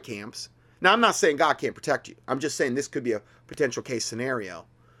FEMA camps. Now, I'm not saying God can't protect you. I'm just saying this could be a potential case scenario.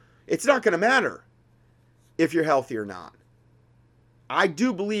 It's not going to matter if you're healthy or not. I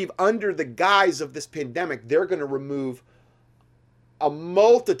do believe under the guise of this pandemic, they're going to remove a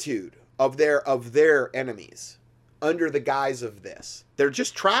multitude of their enemies under the guise of this. They're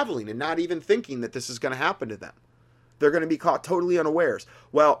just traveling and not even thinking that this is going to happen to them. They're going to be caught totally unawares.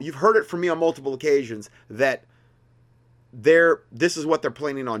 Well, you've heard it from me on multiple occasions that this is what they're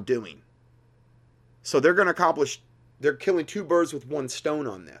planning on doing. So they're killing two birds with one stone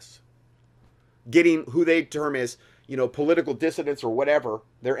on this. Getting who they term as, political dissidents or whatever,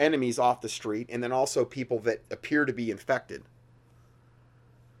 their enemies off the street, and then also people that appear to be infected.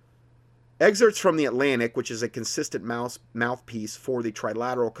 Excerpts from The Atlantic, which is a consistent mouthpiece for the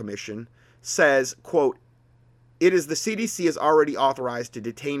Trilateral Commission, says, quote, "It is the CDC is already authorized to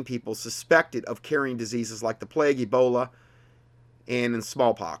detain people suspected of carrying diseases like the plague, Ebola, and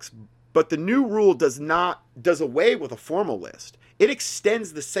smallpox. But the new rule does away with a formal list. It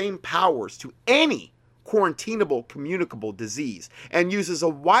extends the same powers to any quarantinable, communicable disease and uses a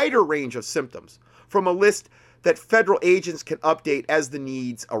wider range of symptoms from a list that federal agents can update as the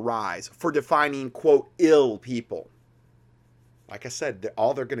needs arise for defining, quote, ill people." Like I said,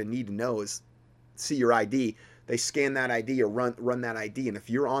 all they're going to need to know is see your ID. They scan that ID or run that ID, and if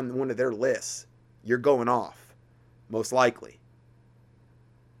you're on one of their lists, you're going off, most likely.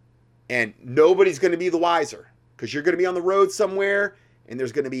 And nobody's going to be the wiser, because you're going to be on the road somewhere, and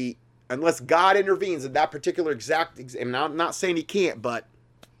there's going to be, unless God intervenes in that particular and I'm not saying he can't, but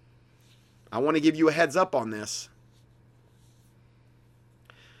I want to give you a heads up on this.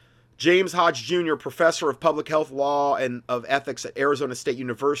 James Hodge Jr., professor of public health law and of ethics at Arizona State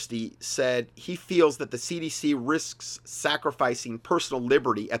University, said he feels that the CDC risks sacrificing personal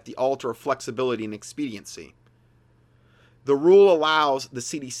liberty at the altar of flexibility and expediency. The rule allows the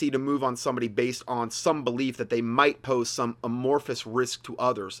CDC to move on somebody based on some belief that they might pose some amorphous risk to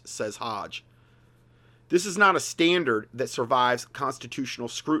others, says Hodge. This is not a standard that survives constitutional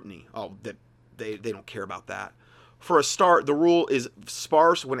scrutiny. Oh, they don't care about that. For a start, the rule is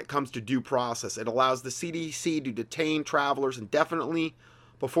sparse when it comes to due process. It allows the CDC to detain travelers indefinitely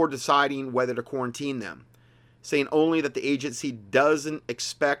before deciding whether to quarantine them, saying only that the agency doesn't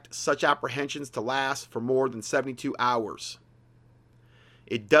expect such apprehensions to last for more than 72 hours.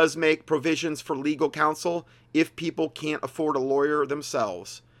 It does make provisions for legal counsel if people can't afford a lawyer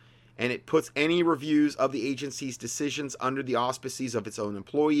themselves, and it puts any reviews of the agency's decisions under the auspices of its own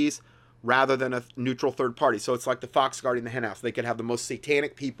employees, rather than a neutral third party. So it's like the fox guarding the henhouse. They could have the most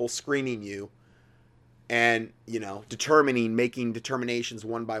satanic people screening you and, making determinations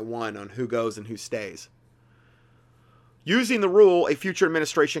one by one on who goes and who stays. Using the rule, a future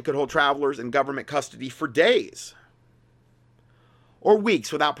administration could hold travelers in government custody for days or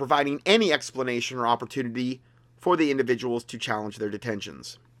weeks without providing any explanation or opportunity for the individuals to challenge their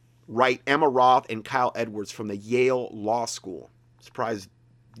detentions. Write Emma Roth and Kyle Edwards from the Yale Law School. Surprised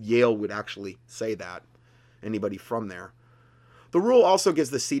Yale would actually say that, anybody from there. The rule also gives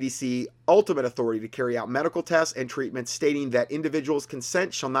the CDC ultimate authority to carry out medical tests and treatments, stating that individuals'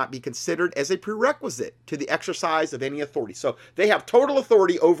 consent shall not be considered as a prerequisite to the exercise of any authority. So they have total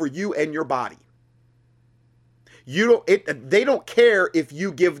authority over you and your body. They don't care if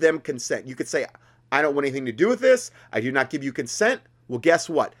you give them consent. You could say, I don't want anything to do with this. I do not give you consent. Well, guess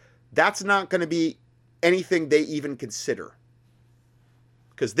what? That's not going to be anything they even consider,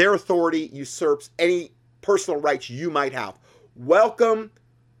 because their authority usurps any personal rights you might have. Welcome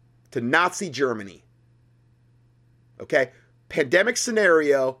to Nazi Germany. Okay? Pandemic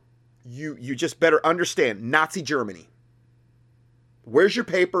scenario, you just better understand Nazi Germany. Where's your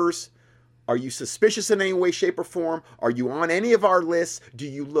papers? Are you suspicious in any way, shape, or form? Are you on any of our lists? Do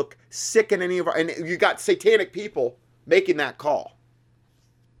you look sick in any of our... And you got satanic people making that call.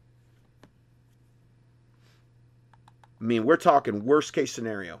 I mean, we're talking worst case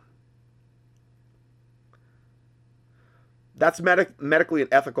scenario. That's medically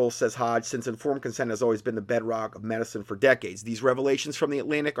and ethical, says Hodge, since informed consent has always been the bedrock of medicine for decades. These revelations from the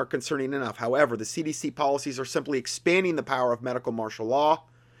Atlantic are concerning enough. However, the CDC policies are simply expanding the power of medical martial law,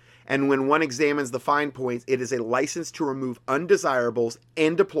 and when one examines the fine points, it is a license to remove undesirables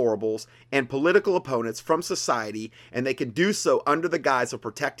and deplorables and political opponents from society, and they can do so under the guise of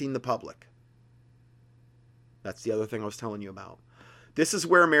protecting the public. That's the other thing I was telling you about. This is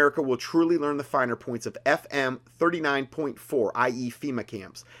where America will truly learn the finer points of FM 39.4, i.e. FEMA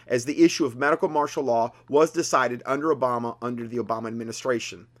camps, as the issue of medical martial law was decided under the Obama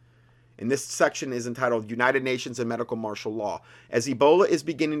administration. And this section is entitled United Nations and Medical Martial Law. As Ebola is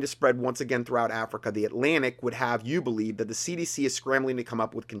beginning to spread once again throughout Africa, the Atlantic would have you believe that the CDC is scrambling to come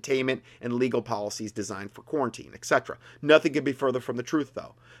up with containment and legal policies designed for quarantine, etc. Nothing could be further from the truth,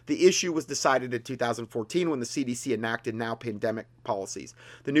 though. The issue was decided in 2014 when the CDC enacted now pandemic policies.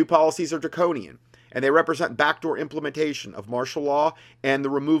 The new policies are draconian, and they represent backdoor implementation of martial law and the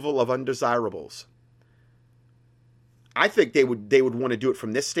removal of undesirables. I think they would want to do it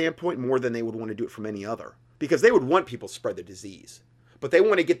from this standpoint more than they would want to do it from any other, because they would want people to spread the disease, but they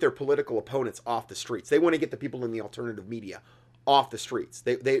want to get their political opponents off the streets. They want to get the people in the alternative media off the streets.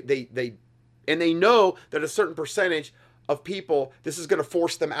 They know that a certain percentage of people, this is going to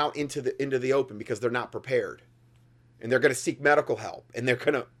force them out into the open because they're not prepared, and they're going to seek medical help, and they're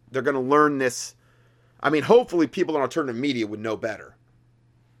going to learn this. I mean, hopefully people in alternative media would know better,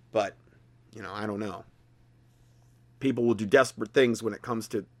 but I don't know. People will do desperate things when it comes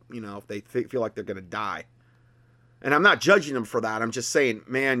to, if they feel like they're going to die. And I'm not judging them for that. I'm just saying,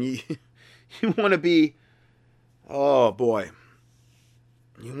 man, you want to be, oh boy,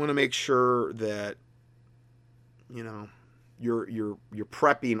 you want to make sure that, your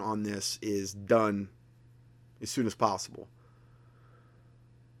prepping on this is done as soon as possible.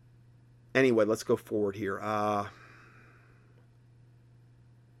 Anyway, let's go forward here.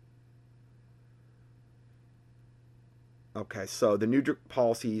 Okay, so the new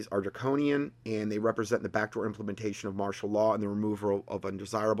policies are draconian, and they represent the backdoor implementation of martial law and the removal of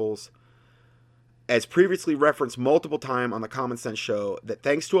undesirables. As previously referenced multiple times on the Common Sense Show, that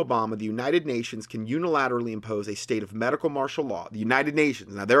thanks to Obama, the United Nations can unilaterally impose a state of medical martial law. The United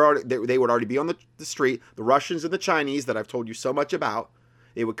Nations. Now, they would already be on the street. The Russians and the Chinese that I've told you so much about,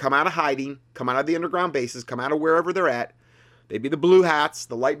 They would come out of hiding, come out of the underground bases, come out of wherever they're at. They'd be the blue hats,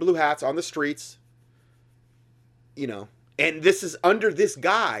 the light blue hats on the streets. You know, and this is under this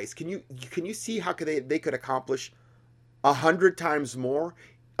guise. Can you see how they could accomplish 100 times more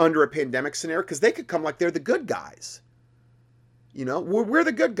under a pandemic scenario? Because they could come like they're the good guys. You know, we're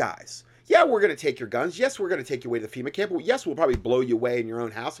the good guys. Yeah, we're going to take your guns. Yes, we're going to take you away to the FEMA camp. Yes, we'll probably blow you away in your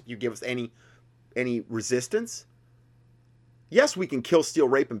own house if you give us any resistance. Yes, we can kill, steal,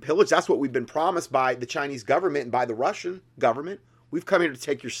 rape, and pillage. That's what we've been promised by the Chinese government and by the Russian government. We've come here to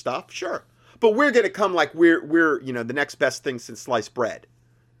take your stuff, sure. But we're going to come like we're the next best thing since sliced bread.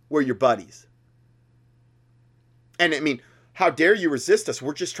 We're your buddies. And I mean, how dare you resist us?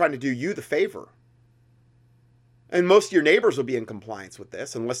 We're just trying to do you the favor. And most of your neighbors will be in compliance with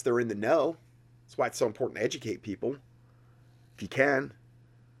this unless they're in the know. That's why it's so important to educate people, if you can.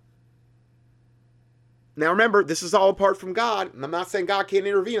 Now remember, this is all apart from God. And I'm not saying God can't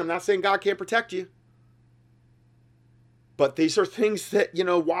intervene. I'm not saying God can't protect you. But these are things that,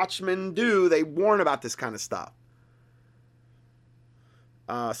 watchmen do. They warn about this kind of stuff.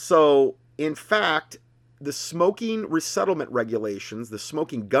 So, in fact, the smoking resettlement regulations, the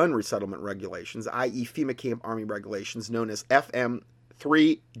smoking gun resettlement regulations, i.e. FEMA Camp Army regulations, known as FM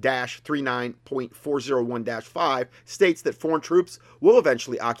 3-39.401-5, states that foreign troops will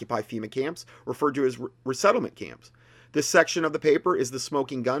eventually occupy FEMA camps, referred to as resettlement camps. This section of the paper is the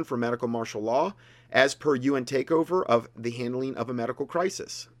smoking gun for medical martial law, as per UN takeover of the handling of a medical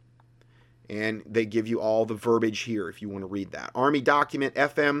crisis. And they give you all the verbiage here if you want to read that. Army document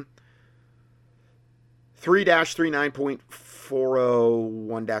FM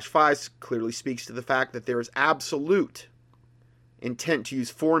 3-39.401-5 clearly speaks to the fact that there is absolute intent to use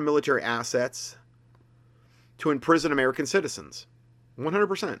foreign military assets to imprison American citizens.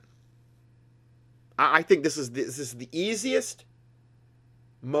 100%. I think this is the easiest,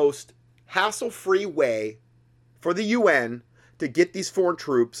 most hassle-free way for the UN to get these foreign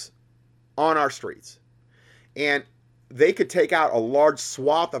troops on our streets. And they could take out a large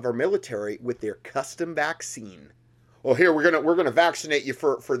swath of our military with their custom vaccine. Well, here we're gonna vaccinate you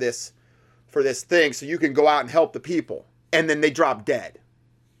for this thing so you can go out and help the people. And then they drop dead.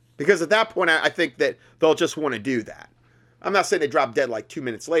 Because at that point, I think that they'll just want to do that. I'm not saying they drop dead like 2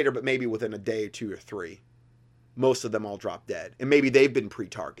 minutes later, but maybe within a day or 2 or 3. Most of them all drop dead. And maybe they've been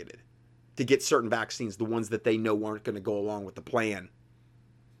pre-targeted to get certain vaccines, the ones that they know aren't going to go along with the plan.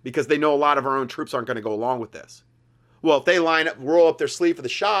 Because they know a lot of our own troops aren't going to go along with this. Well, if they line up, roll up their sleeve for the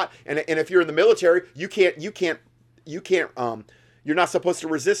shot, and if you're in the military, you're not supposed to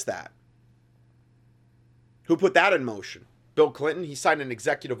resist that. Who put that in motion? Bill Clinton. He signed an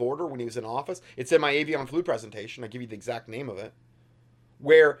executive order when he was in office. It's in my avian flu presentation. I give you the exact name of it.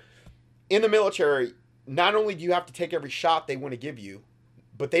 Where in the military, not only do you have to take every shot they want to give you,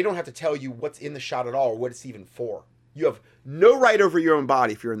 but they don't have to tell you what's in the shot at all or what it's even for. You have no right over your own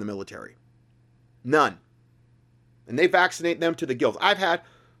body if you're in the military. None. And they vaccinate them to the gills. I've had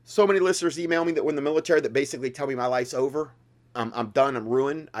so many listeners email me that were in the military that basically tell me my life's over. I'm done. I'm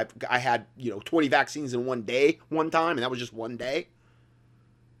ruined. I had 20 vaccines in one day one time, and that was just one day.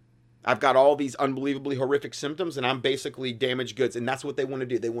 I've got all these unbelievably horrific symptoms, and I'm basically damaged goods. And that's what they want to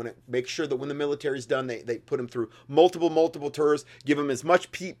do. They want to make sure that when the military's done, they put them through multiple tours, give them as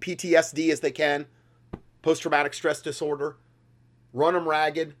much PTSD as they can, post-traumatic stress disorder, run them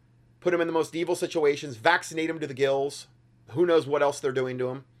ragged, put them in the most evil situations, vaccinate them to the gills. Who knows what else they're doing to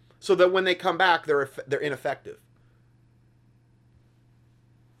them, so that when they come back, they're ineffective.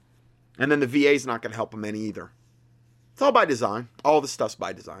 And then the VA's not going to help them any either. It's all by design. All this stuff's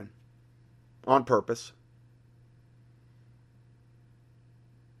by design. On purpose.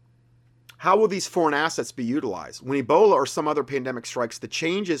 How will these foreign assets be utilized? When Ebola or some other pandemic strikes, the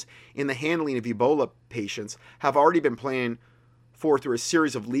changes in the handling of Ebola patients have already been planned for through a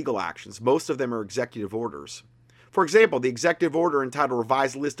series of legal actions. Most of them are executive orders. For example, the executive order entitled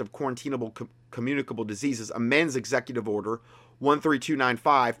Revised List of Quarantinable Communicable Diseases amends Executive Order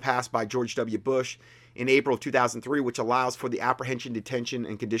 13295 passed by George W. Bush in April of 2003, which allows for the apprehension, detention,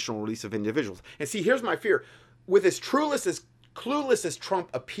 and conditional release of individuals. And see, here's my fear. With as clueless as Trump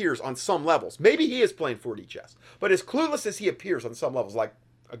appears on some levels, maybe he is playing 4D chess, but as clueless as he appears on some levels, like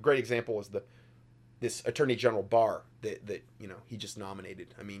a great example was this Attorney General Barr that he just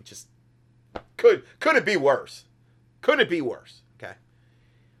nominated. I mean, just could it be worse? Could it be worse? Okay.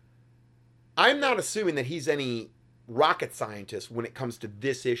 I'm not assuming that he's any rocket scientist when it comes to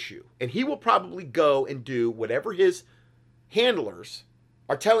this issue. And he will probably go and do whatever his handlers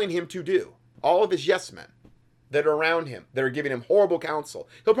are telling him to do. All of his yes men that are around him, that are giving him horrible counsel.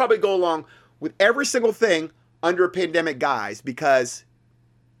 He'll probably go along with every single thing under a pandemic guise because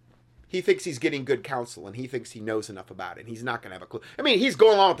he thinks he's getting good counsel, and he thinks he knows enough about it. And he's not going to have a clue. I mean, he's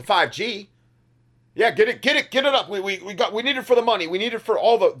going along with the 5G. Yeah, get it up. We need it for the money. We need it for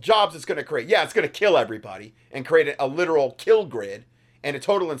all the jobs it's going to create. Yeah, it's going to kill everybody and create a literal kill grid and a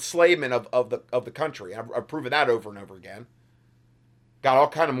total enslavement of the country. I've proven that over and over again. Got all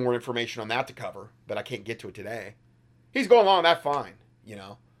kind of more information on that to cover, but I can't get to it today. He's going along that fine, you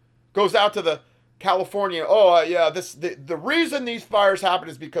know. Goes out to the California. Oh yeah, the reason these fires happen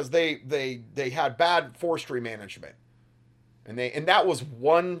is because they had bad forestry management, and that was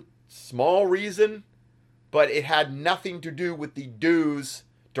one small reason, but it had nothing to do with the DEWs,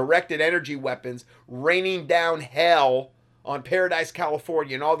 directed energy weapons, raining down hell on Paradise,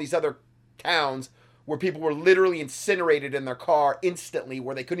 California, and all these other towns where people were literally incinerated in their car instantly,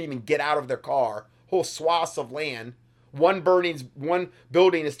 where they couldn't even get out of their car. Whole swaths of land. One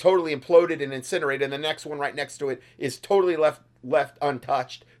building is totally imploded and incinerated, and the next one right next to it is totally left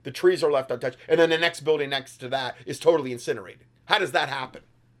untouched. The trees are left untouched, and then the next building next to that is totally incinerated. How does that happen?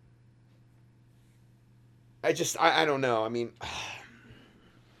 I don't know. I mean,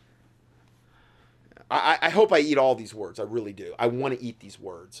 I hope I eat all these words. I really do. I want to eat these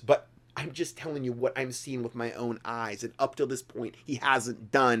words, but I'm just telling you what I'm seeing with my own eyes. And up till this point, he hasn't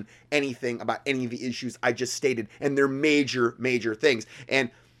done anything about any of the issues I just stated. And they're major, major things.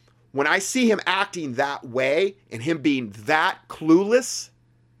 And when I see him acting that way and him being that clueless,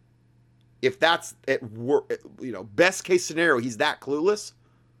 if that's best case scenario, he's that clueless.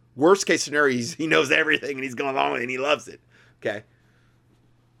 Worst case scenario, he knows everything and he's going along with it and he loves it. Okay.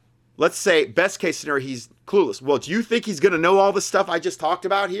 Let's say best case scenario, he's clueless. Well, do you think he's going to know all the stuff I just talked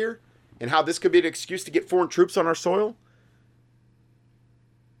about here? And how this could be an excuse to get foreign troops on our soil?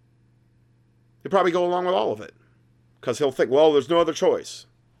 He'll probably go along with all of it. Because he'll think, well, there's no other choice.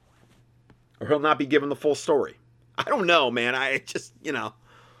 Or he'll not be given the full story. I don't know, man. I just,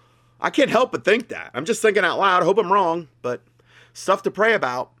 I can't help but think that. I'm just thinking out loud. I hope I'm wrong. But stuff to pray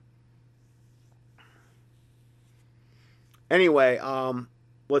about. Anyway,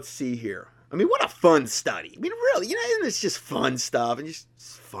 let's see here. I mean, what a fun study. I mean, really, it's just fun stuff. And just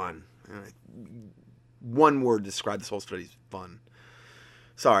fun. One word to describe this whole study is fun.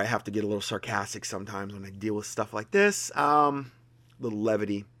 Sorry, I have to get a little sarcastic sometimes when I deal with stuff like this. Little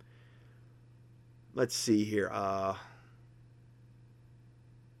levity. Let's see here.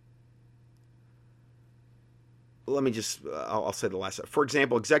 Let me just, I'll say the last. For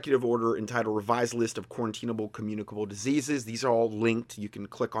example, executive order entitled Revised List of Quarantinable Communicable Diseases. These are all linked. You can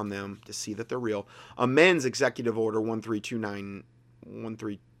click on them to see that they're real. Amends Executive Order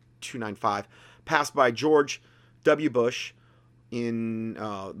 13295, passed by George W. Bush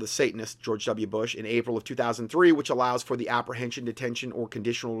the Satanist George W. Bush in April of 2003, which allows for the apprehension, detention, or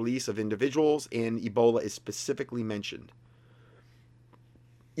conditional release of individuals, and Ebola is specifically mentioned.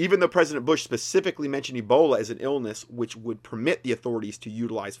 Even though President Bush specifically mentioned Ebola as an illness which would permit the authorities to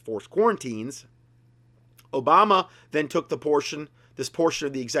utilize forced quarantines, Obama then took this portion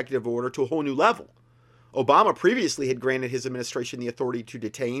of the executive order to a whole new level. Obama previously had granted his administration the authority to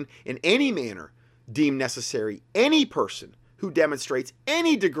detain in any manner deemed necessary any person who demonstrates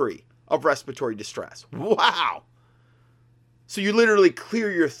any degree of respiratory distress. Wow! So you literally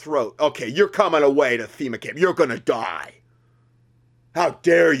clear your throat. Okay, you're coming away to FEMA camp. You're going to die. How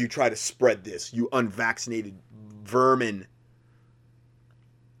dare you try to spread this, you unvaccinated vermin.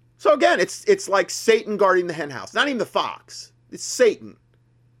 So again, it's like Satan guarding the henhouse. Not even the fox. It's Satan.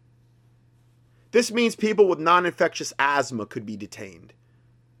 This means people with non-infectious asthma could be detained.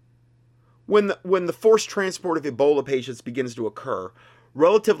 When the forced transport of Ebola patients begins to occur,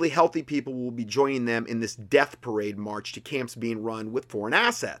 relatively healthy people will be joining them in this death parade march to camps being run with foreign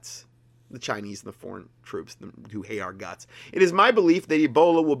assets. The Chinese and the foreign troops who hate our guts. It is my belief that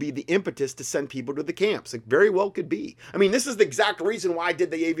Ebola will be the impetus to send people to the camps. It very well could be. I mean, this is the exact reason why I did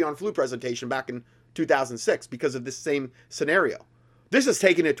the avian flu presentation back in 2006, because of this same scenario. This is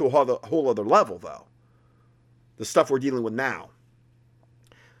taking it to a whole other level, though. The stuff we're dealing with now.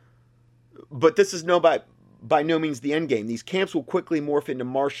 But this is by no means the end game. These camps will quickly morph into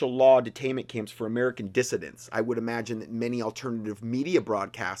martial law detainment camps for American dissidents. I would imagine that many alternative media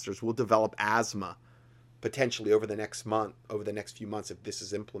broadcasters will develop asthma potentially over the next few months if this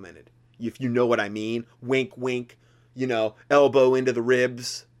is implemented. If you know what I mean. Wink, wink, elbow into the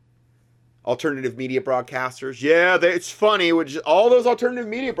ribs. Alternative media broadcasters. Yeah, it's funny. All those alternative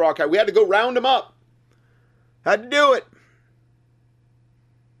media broadcasters, we had to go round them up. Had to do it.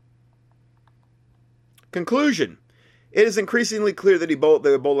 Conclusion. It is increasingly clear that the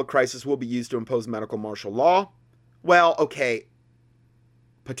Ebola crisis will be used to impose medical martial law. Well, okay.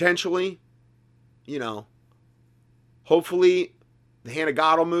 Potentially, hopefully the hand of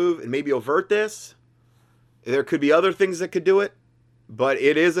God will move and maybe avert this. There could be other things that could do it, but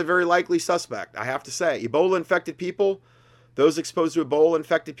it is a very likely suspect, I have to say. Ebola-infected people, those exposed to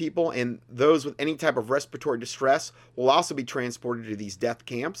Ebola-infected people, and those with any type of respiratory distress will also be transported to these death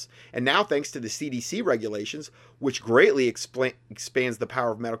camps. And now, thanks to the CDC regulations, which greatly expands the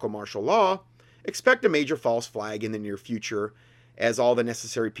power of medical martial law, expect a major false flag in the near future as all the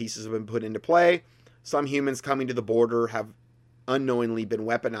necessary pieces have been put into play. Some humans coming to the border have unknowingly been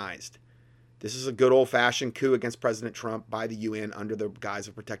weaponized. This is a good old-fashioned coup against President Trump by the UN under the guise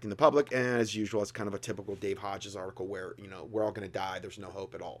of protecting the public. And as usual, it's kind of a typical Dave Hodges article where, we're all going to die. There's no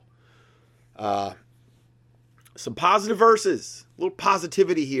hope at all. Some positive verses. A little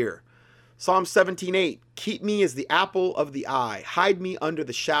positivity here. Psalm 17:8. Keep me as the apple of the eye. Hide me under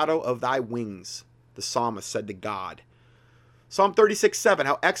the shadow of thy wings, the psalmist said to God. Psalm 36:7.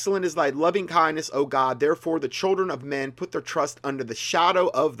 How excellent is thy loving kindness, O God. Therefore the children of men put their trust under the shadow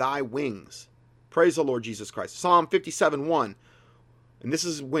of thy wings. Praise the Lord Jesus Christ. Psalm 57:1. And this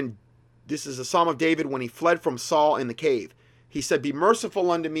is a Psalm of David when he fled from Saul in the cave. He said, Be merciful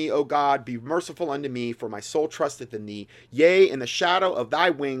unto me, O God, be merciful unto me, for my soul trusteth in thee. Yea, in the shadow of thy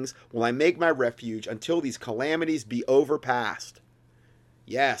wings will I make my refuge until these calamities be overpast.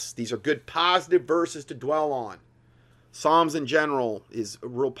 Yes, these are good positive verses to dwell on. Psalms in general is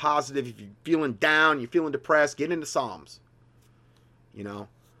real positive. If you're feeling down, you're feeling depressed, get into Psalms.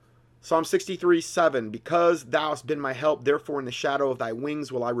 Psalm 63:7, because thou hast been my help, therefore in the shadow of thy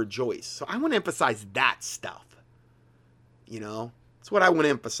wings will I rejoice. So I want to emphasize that stuff. It's what I want to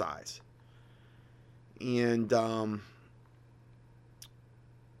emphasize. And,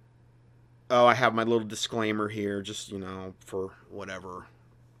 I have my little disclaimer here, just, for whatever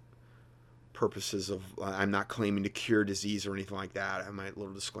purposes of, I'm not claiming to cure disease or anything like that. I have my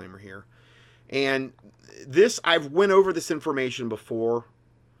little disclaimer here. And I've went over this information before,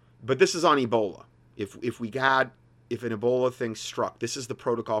 but this is on Ebola. If an Ebola thing struck, this is the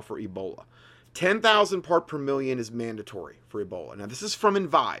protocol for Ebola. 10,000 part per million is mandatory for Ebola. Now, this is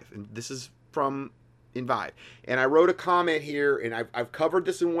from Envive, and I wrote a comment here, and I've covered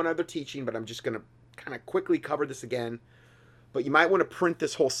this in one other teaching, but I'm just going to kind of quickly cover this again. But you might want to print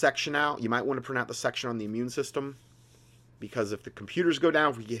this whole section out. You might want to print out the section on the immune system, because if the computers go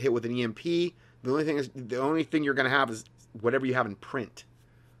down, if we get hit with an EMP, the only thing you're going to have is whatever you have in print.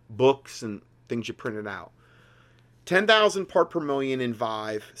 Books and things you printed out. 10,000 part per million in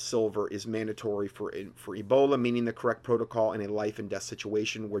Vive silver is mandatory for Ebola, meaning the correct protocol in a life and death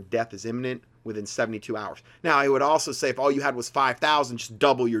situation where death is imminent within 72 hours. Now, I would also say if all you had was 5,000, just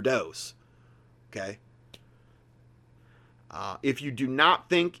double your dose. Okay? If you do not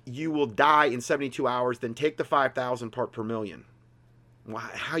think you will die in 72 hours, then take the 5,000 part per million. Well,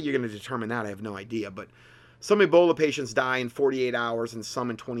 how you're going to determine that, I have no idea, but some Ebola patients die in 48 hours and some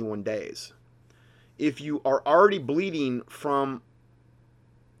in 21 days. If you are already bleeding from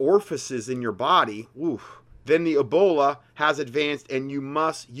orifices in your body, then the Ebola has advanced and you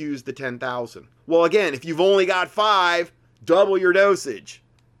must use the 10,000. Well, again, if you've only got 5, double your dosage.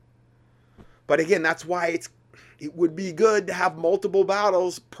 But again, that's why it would be good to have multiple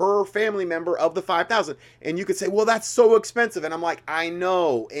bottles per family member of the 5,000. And you could say, well, that's so expensive. And I'm like, I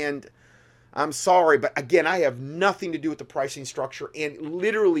know. And I'm sorry, but again, I have nothing to do with the pricing structure. And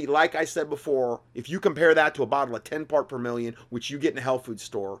literally, like I said before, if you compare that to a bottle of 10 part per million, which you get in a health food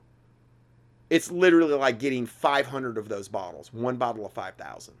store, it's literally like getting 500 of those bottles, one bottle of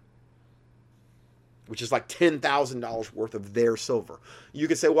 5,000, which is like $10,000 worth of their silver. You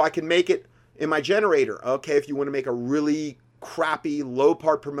could say, well, I can make it in my generator. Okay, if you want to make a really crappy low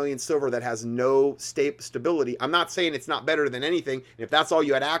part per million silver that has no stability, I'm not saying it's not better than anything. If that's all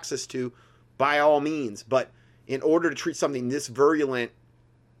you had access to, by all means, but in order to treat something this virulent,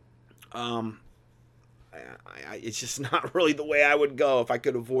 it's just not really the way I would go if I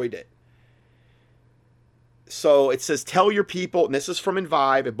could avoid it. So it says, tell your people, and this is from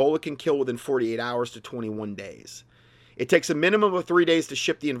Envive, Ebola can kill within 48 hours to 21 days. It takes a minimum of 3 days to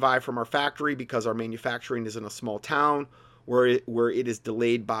ship the Envive from our factory because our manufacturing is in a small town where it is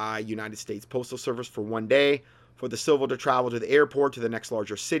delayed by United States Postal Service for 1 day. For the silver to travel to the airport to the next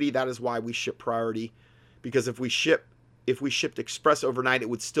larger city. That is why we ship priority, because if we shipped express overnight, it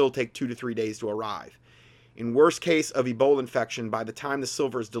would still take 2 to 3 days to arrive. In worst case of Ebola infection, by the time the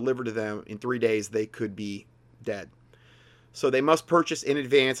silver is delivered to them in 3 days, they could be dead. So they must purchase in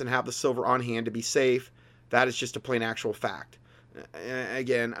advance and have the silver on hand to be safe. That is just a plain actual fact.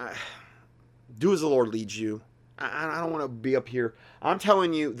 Again, do as the Lord leads you. I don't want to be up here. I'm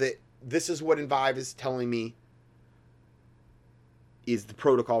telling you that this is what Envive is telling me is the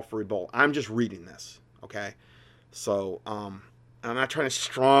protocol for Ebola. I'm just reading this, okay? So, I'm not trying to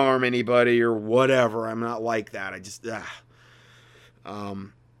strong arm anybody or whatever. I'm not like that. I just,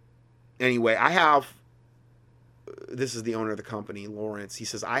 anyway, I have, this is the owner of the company, Lawrence. He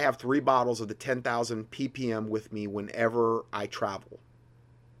says, I have 3 bottles of the 10,000 ppm with me whenever I travel.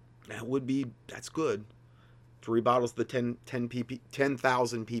 That's good. 3 bottles of the 10,000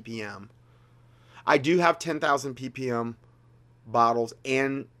 ppm. I do have 10,000 ppm bottles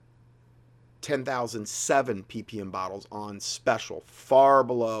and 10,007 ppm bottles on special, far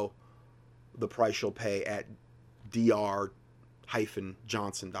below the price you'll pay at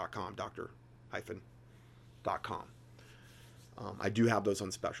dr-johnson.com, doctor-.com. I do have those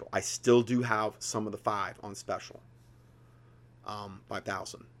on special. I still do have some of the 5 on special,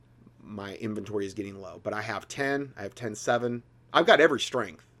 5,000. My inventory is getting low, but I have 10, I have 10.7. I've got every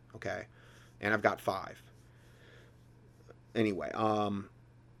strength, okay? And I've got 5. Anyway,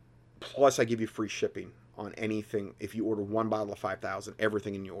 plus I give you free shipping on anything. If you order 1 bottle of 5,000,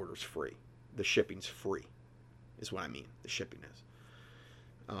 everything in your order is free. The shipping's free, is what I mean. The shipping is.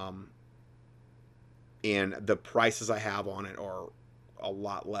 And the prices I have on it are a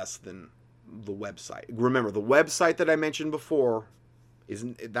lot less than the website. Remember, the website that I mentioned before,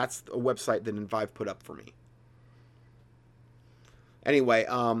 that's a website that Envive put up for me. Anyway,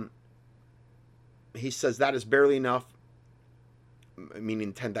 he says that is barely enough,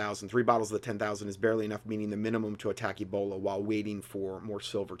 meaning 10,000. 3 bottles of the 10,000 is barely enough, meaning the minimum to attack Ebola while waiting for more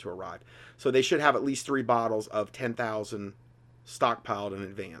silver to arrive. So they should have at least 3 bottles of 10,000 stockpiled in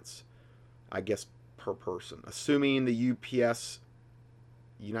advance, I guess, per person. Assuming the UPS,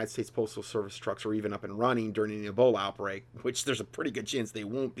 United States Postal Service trucks are even up and running during an Ebola outbreak, which there's a pretty good chance they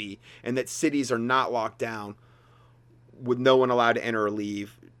won't be, and that cities are not locked down with no one allowed to enter or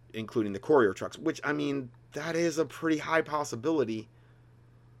leave, including the courier trucks, which, I mean, that is a pretty high possibility.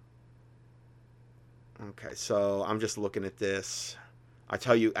 Okay, so I'm just looking at this. I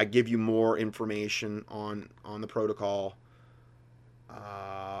tell you, I give you more information on the protocol.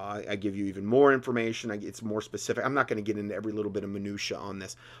 I give you even more information. It's more specific. I'm not going to get into every little bit of minutia on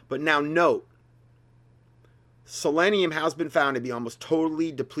this. But now note, selenium has been found to be almost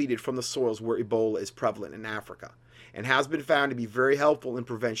totally depleted from the soils where Ebola is prevalent in Africa, and has been found to be very helpful in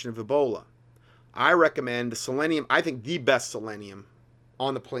prevention of Ebola. I recommend the selenium. I think the best selenium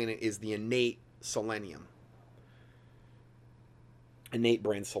on the planet is the Innate selenium. Innate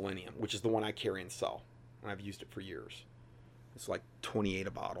brand selenium, which is the one I carry and sell. And I've used it for years. It's like $28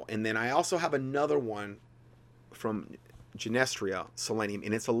 a bottle. And then I also have another one from Genestria selenium,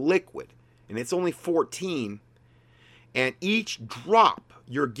 and it's a liquid, and it's only 14. And each drop,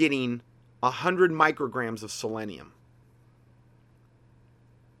 you're getting 100 micrograms of selenium,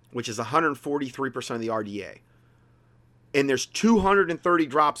 which is 143% of the RDA. And there's 230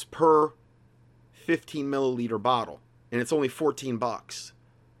 drops per 15 milliliter bottle, and it's only $14.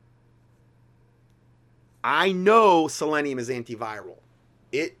 I know selenium is antiviral.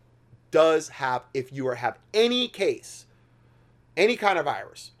 It does have, if you have any case, any kind of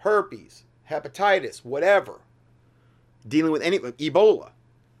virus, herpes, hepatitis, whatever, dealing with any Ebola,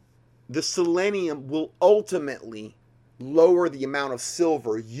 the selenium will ultimately lower the amount of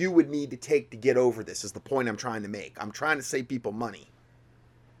silver you would need to take to get over this, is the point I'm trying to make. I'm trying to save people money.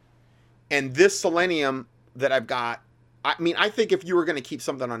 And this selenium that I've got, I mean, I think if you were going to keep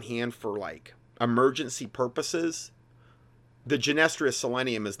something on hand for like emergency purposes, the Genestria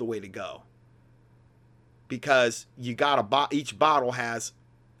selenium is the way to go. Because you got each bottle has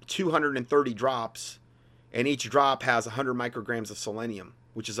 230 drops, and each drop has 100 micrograms of selenium,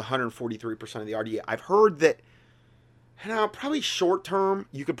 which is 143% of the RDA. I've heard that, probably short term,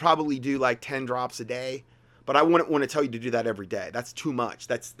 you could probably do like 10 drops a day, but I wouldn't want to tell you to do that every day. That's too much.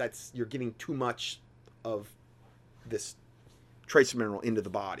 That's you're getting too much of this trace mineral into the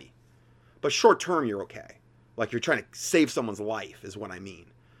body. But short term, you're okay. Like you're trying to save someone's life is what I mean.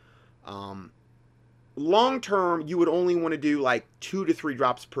 Long term, you would only want to do like 2 to 3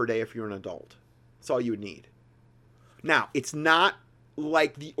 drops per day if you're an adult. That's all you would need. Now, it's not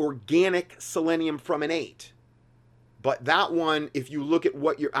like the organic selenium from Innate. But that one, if you look at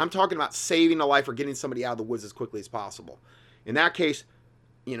what I'm talking about saving a life or getting somebody out of the woods as quickly as possible. In that case,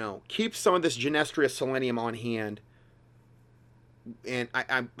 keep some of this Genestria selenium on hand. And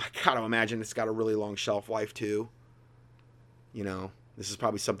I got to imagine it's got a really long shelf life too. This is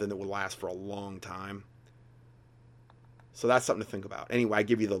probably something that will last for a long time. So that's something to think about. Anyway, I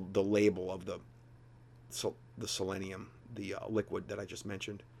give you the label of the selenium, the liquid that I just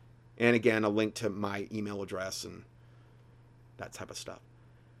mentioned. And again, a link to my email address and that type of stuff.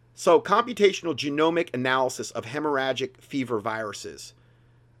 So computational genomic analysis of hemorrhagic fever viruses.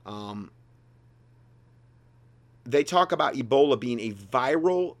 they talk about Ebola being a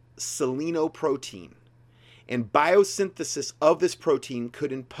viral selenoprotein. And biosynthesis of this protein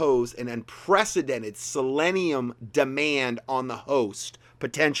could impose an unprecedented selenium demand on the host,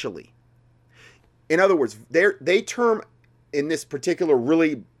 potentially. In other words, they term in this particular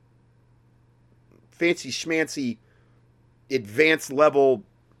really fancy schmancy advanced level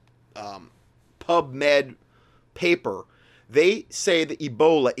PubMed paper, they say that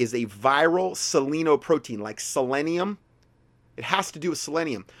Ebola is a viral selenoprotein, like selenium. It has to do with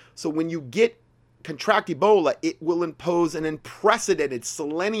selenium. So when you contract Ebola, it will impose an unprecedented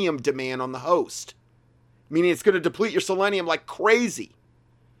selenium demand on the host, meaning it's going to deplete your selenium like crazy,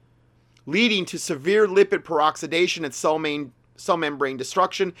 leading to severe lipid peroxidation and cell membrane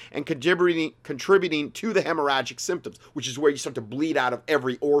destruction, and contributing to the hemorrhagic symptoms, which is where you start to bleed out of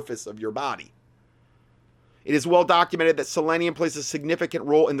every orifice of your body. It is well documented that selenium plays a significant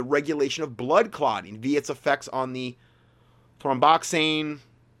role in the regulation of blood clotting via its effects on the thromboxane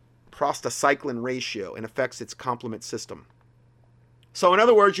prostacyclin ratio and affects its complement system. So in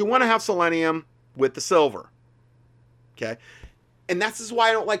other words, you want to have selenium with the silver. Okay? And that's why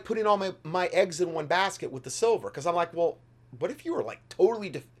I don't like putting all my eggs in one basket with the silver, because I'm like, well, what if you were like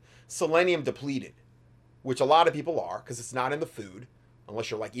totally selenium depleted, which a lot of people are, because it's not in the food,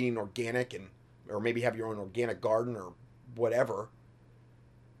 unless you're like eating organic or maybe have your own organic garden or whatever,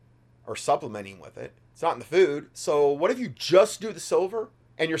 or supplementing with it. It's not in the food. So what if you just do the silver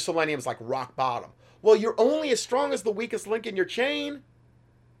and your selenium's like rock bottom? Well, you're only as strong as the weakest link in your chain.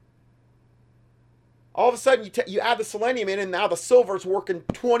 All of a sudden you add the selenium in, and now the silver's working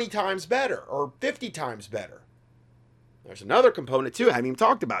 20 times better or 50 times better. There's another component too I haven't even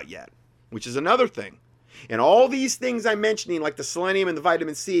talked about yet, which is another thing. And all these things I'm mentioning, like the selenium and the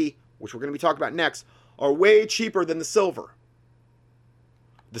vitamin C, which we're going to be talking about next, are way cheaper than the silver.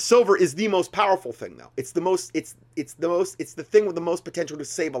 The silver is the most powerful thing, though. It's the thing with the most potential to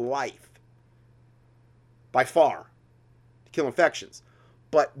save a life, by far, to kill infections.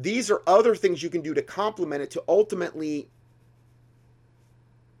 But these are other things you can do to complement it, to ultimately,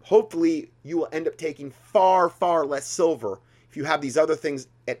 hopefully, you will end up taking far, far less silver if you have these other things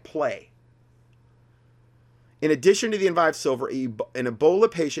at play. In addition to the Envive Silver, an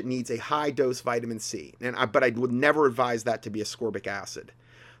Ebola patient needs a high-dose vitamin C, but I would never advise that to be ascorbic acid,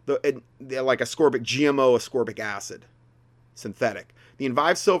 like ascorbic GMO ascorbic acid, synthetic. The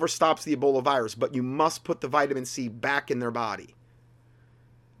Envive Silver stops the Ebola virus, but you must put the vitamin C back in their body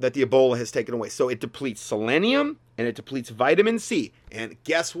that the Ebola has taken away. So it depletes selenium and it depletes vitamin C. And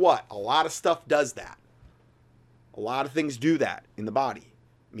guess what? A lot of stuff does that. A lot of things do that in the body.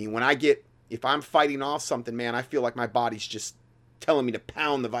 I mean, if I'm fighting off something, man, I feel like my body's just telling me to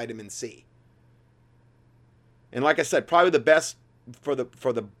pound the vitamin C. And like I said, probably the best for the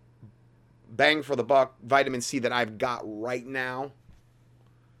bang for the buck vitamin C that I've got right now.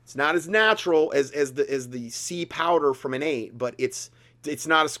 It's not as natural as the C powder from Innate, but it's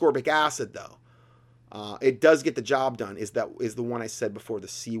not ascorbic acid though. It does get the job done. Is the one I said before, the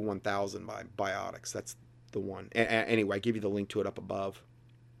C1000 by Biotics. That's the one. Anyway, I give you the link to it up above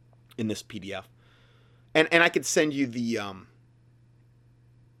in this PDF, and I could send you the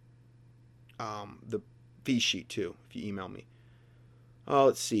fee sheet too if you email me. Oh,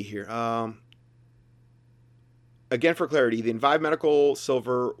 let's see here. Again, for clarity, the Envive Medical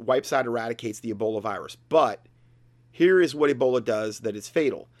Silver wipes out, eradicates the Ebola virus, but here is what Ebola does that is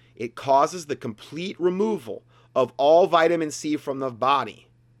fatal. It causes the complete removal of all vitamin C from the body.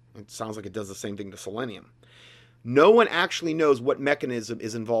 It sounds like it does the same thing to selenium. No one actually knows what mechanism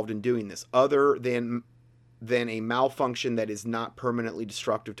is involved in doing this, other than a malfunction that is not permanently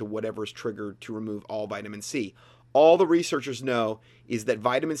destructive to whatever is triggered to remove all vitamin C. All the researchers know is that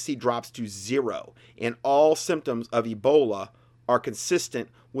vitamin C drops to 0, and all symptoms of Ebola are consistent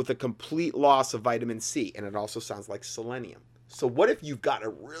with a complete loss of vitamin C, and it also sounds like selenium. So what if you've got a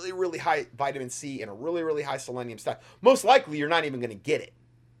really, really high vitamin C and a really, really high selenium stack? Most likely you're not even going to get it.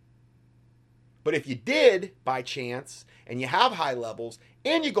 But if you did, by chance, and you have high levels,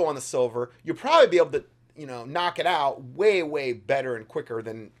 and you go on the silver, you'll probably be able to, knock it out way, way better and quicker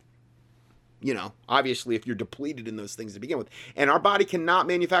than, obviously if you're depleted in those things to begin with. And our body cannot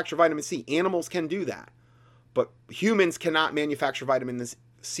manufacture vitamin C. Animals can do that. But humans cannot manufacture vitamin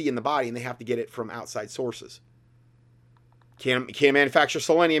C in the body, and they have to get it from outside sources. Can't manufacture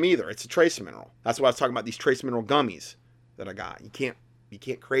selenium either. It's a trace mineral. That's why I was talking about these trace mineral gummies that I got. You can't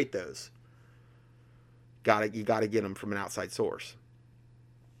create those. You gotta get them from an outside source.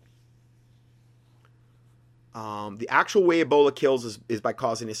 The actual way Ebola kills is by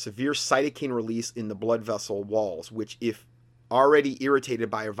causing a severe cytokine release in the blood vessel walls, which, if already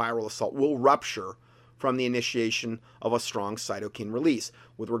irritated by a viral assault, will rupture from the initiation of a strong cytokine release.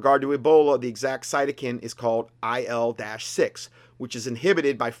 With regard to Ebola, the exact cytokine is called IL-6, which is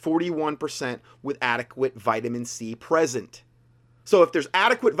inhibited by 41% with adequate vitamin C present. So if there's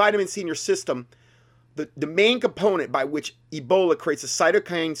adequate vitamin C in your system, the main component by which Ebola creates a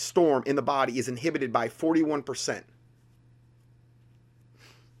cytokine storm in the body is inhibited by 41%.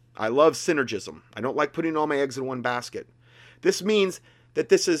 I love synergism. I don't like putting all my eggs in one basket. This means that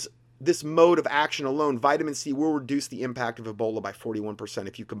this mode of action alone, vitamin C, will reduce the impact of Ebola by 41%.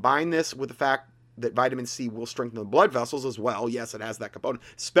 If you combine this with the fact that vitamin C will strengthen the blood vessels as well, yes, it has that component,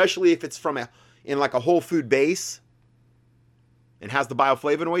 especially if it's in like a whole food base and has the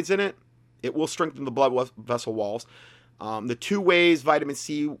bioflavonoids in it, it will strengthen the blood vessel walls. The two ways vitamin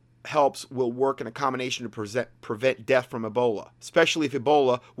C helps will work in a combination to prevent death from Ebola, especially if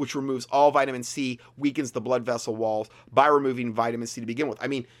Ebola, which removes all vitamin C, weakens the blood vessel walls by removing vitamin C to begin with. I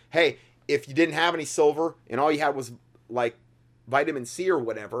mean, hey, if you didn't have any silver and all you had was like vitamin C or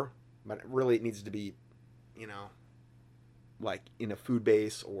whatever, but really it needs to be, like in a food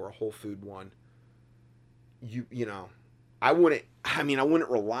base or a whole food one, I wouldn't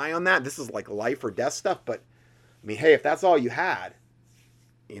rely on that. This is like life or death stuff, but I mean, hey, if that's all you had,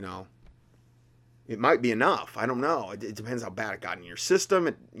 it might be enough. I don't know. It depends how bad it got in your system.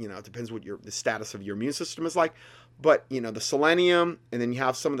 It depends what the status of your immune system is like. But, the selenium, and then you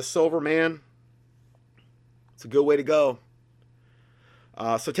have some of the silver, man, it's a good way to go.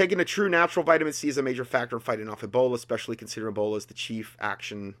 So taking a true natural vitamin C is a major factor in fighting off Ebola, especially considering Ebola is its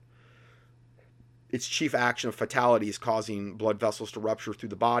chief action of fatality is causing blood vessels to rupture through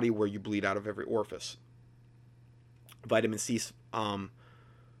the body where you bleed out of every orifice. Vitamin C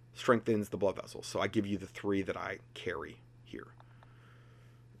strengthens the blood vessels. So I give you the three that I carry here.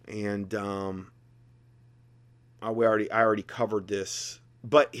 And I already covered this.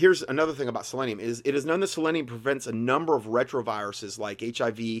 But here's another thing about selenium. It is known that selenium prevents a number of retroviruses like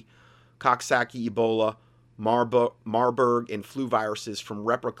HIV, Coxsackie, Ebola, Marburg, and flu viruses from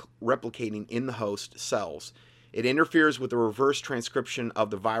replicating in the host cells. It interferes with the reverse transcription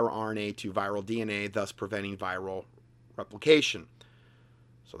of the viral RNA to viral DNA, thus preventing viral replication.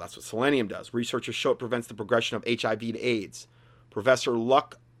 So that's what selenium does. Researchers show it prevents the progression of HIV to AIDS. Professor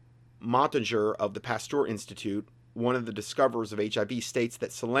Luc Montagnier of the Pasteur Institute, one of the discoverers of HIV, states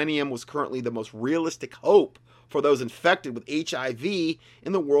that selenium was currently the most realistic hope for those infected with HIV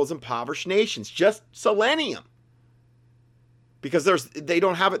in the world's impoverished nations. Just selenium. Because they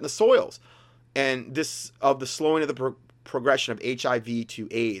don't have it in the soils. And this of the slowing of the progression of HIV to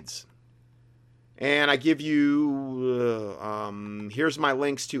AIDS. And I give you, here's my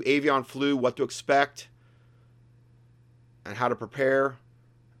links to avian flu, what to expect, and how to prepare.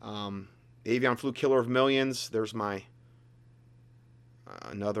 Avian flu killer of millions. There's my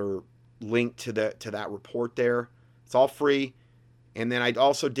another link to that report there. It's all free. And then I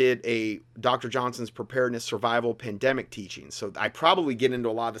also did a Dr. Johnson's preparedness survival pandemic teaching. So I probably get into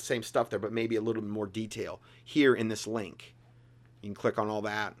a lot of the same stuff there, but maybe a little bit more detail here in this link. You can click on all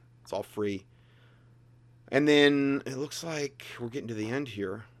that. It's all free. And then it looks like we're getting to the end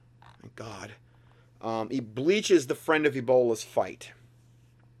here. Thank God. Bleach is the friend of Ebola's fight.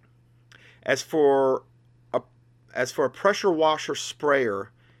 As for a pressure washer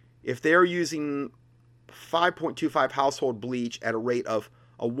sprayer, if they're using 5.25 household bleach at a rate of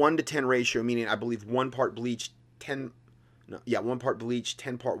a 1-to-10 ratio, meaning I believe 1 part bleach, 10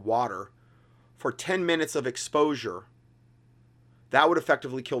 part water, for 10 minutes of exposure, that would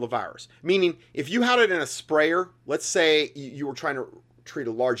effectively kill the virus. Meaning, if you had it in a sprayer, let's say you were trying to treat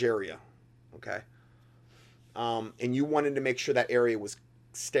a large area, okay, and you wanted to make sure that area was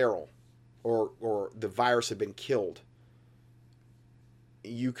sterile or the virus had been killed,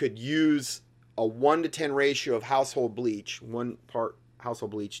 you could use a 1-to-10 ratio of household bleach, 1 part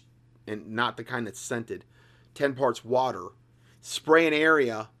household bleach, and not the kind that's scented, 10 parts water, spray an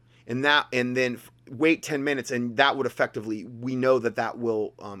area, and then wait 10 minutes, and that would effectively, we know that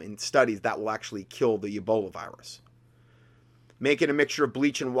will, in studies, that will actually kill the Ebola virus. Making a mixture of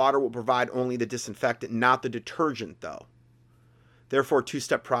bleach and water will provide only the disinfectant, not the detergent, though. Therefore, a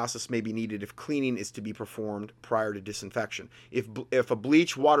 2-step process may be needed if cleaning is to be performed prior to disinfection. If a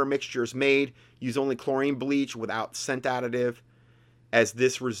bleach-water mixture is made, use only chlorine bleach without scent additive, as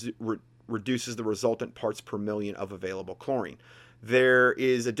this reduces the resultant parts per million of available chlorine. There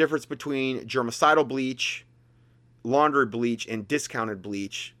is a difference between germicidal bleach, laundry bleach, and discounted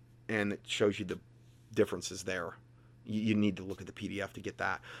bleach, and it shows you the differences there. You need to look at the PDF to get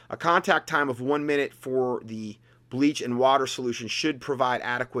that. A contact time of 1 minute for the bleach and water solution should provide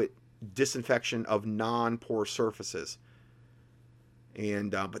adequate disinfection of non-porous surfaces.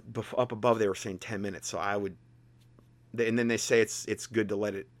 And but up above they were saying 10 minutes. So I would, and then they say it's good to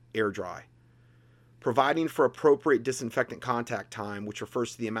let it air dry. Providing for appropriate disinfectant contact time, which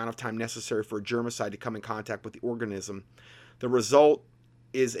refers to the amount of time necessary for a germicide to come in contact with the organism. The result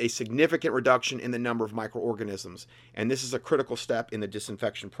is a significant reduction in the number of microorganisms, and this is a critical step in the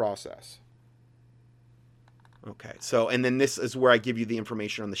disinfection process. Okay, so, and then this is where I give you the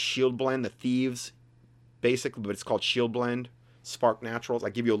information on the Shield Blend, the Thieves, basically, but it's called Shield Blend, Spark Naturals. I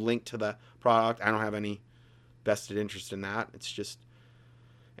give you a link to the product. I don't have any vested interest in that. It's just,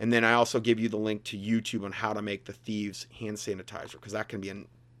 and then I also give you the link to YouTube on how to make the Thieves hand sanitizer, because that can be a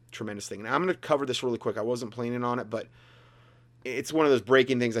tremendous thing. And I'm going to cover this really quick. I wasn't planning on it, but it's one of those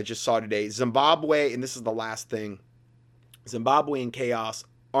breaking things I just saw today. Zimbabwe, and this is the last thing. Zimbabwe in chaos.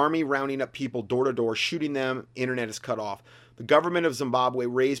 Army rounding up people door to door, shooting them. Internet is cut off. The government of Zimbabwe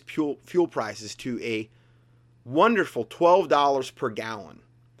raised fuel prices to a wonderful $12 per gallon.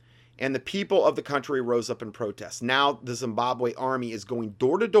 And the people of the country rose up in protest. Now the Zimbabwe army is going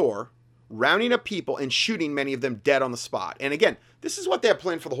door to door, rounding up people and shooting many of them dead on the spot. And again, this is what they have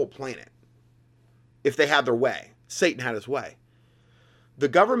planned for the whole planet. If they had their way. Satan had his way. The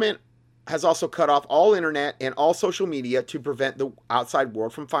government has also cut off all internet and all social media to prevent the outside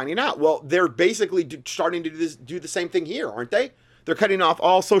world from finding out. Well, they're basically starting to do the same thing here, aren't they? They're cutting off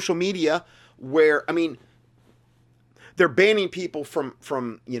all social media where, I mean, they're banning people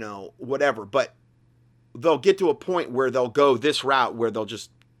from whatever, but they'll get to a point where they'll go this route where they'll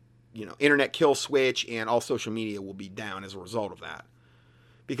just, internet kill switch and all social media will be down as a result of that.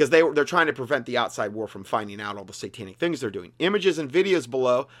 Because they're trying to prevent the outside world from finding out all the satanic things they're doing. Images and videos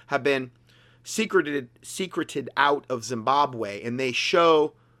below have been secreted out of Zimbabwe, and they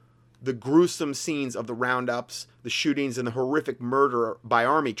show the gruesome scenes of the roundups, the shootings, and the horrific murder by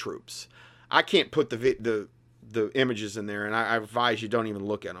army troops. I can't put the images in there, and I advise you don't even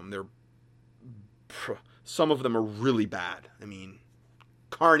look at them. Some of them are really bad. I mean,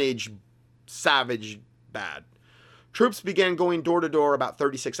 carnage, savage, bad. Troops began going door to door about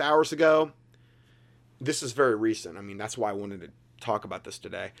 36 hours ago. This is very recent. I mean, that's why I wanted to talk about this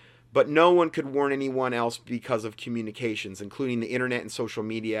today. But no one could warn anyone else because of communications, including the internet and social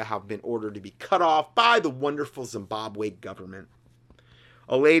media, have been ordered to be cut off by the wonderful Zimbabwe government.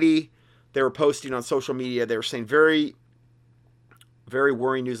 A lady, they were posting on social media, they were saying very, very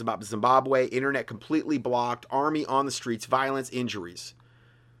worrying news about Zimbabwe. Internet completely blocked, army on the streets, violence, injuries.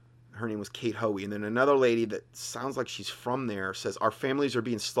 Her name was Kate Hoey. And then another lady that sounds like she's from there says, our families are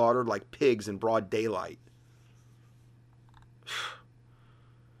being slaughtered like pigs in broad daylight.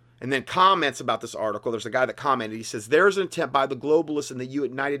 And then comments about this article. There's a guy that commented. He says, there's an attempt by the globalists and the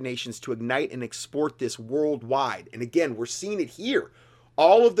United Nations to ignite and export this worldwide. And again, we're seeing it here.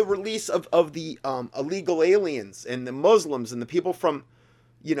 All of the release of the illegal aliens and the Muslims and the people from,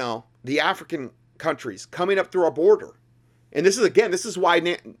 the African countries coming up through our border. And this is why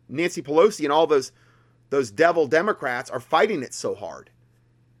Nancy Pelosi and all those devil Democrats are fighting it so hard.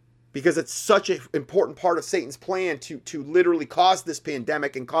 Because it's such an important part of Satan's plan to literally cause this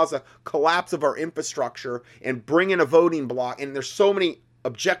pandemic and cause a collapse of our infrastructure and bring in a voting bloc. And there's so many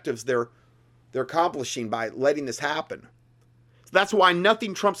objectives they're accomplishing by letting this happen. So that's why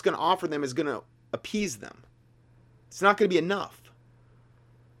nothing Trump's going to offer them is going to appease them. It's not going to be enough.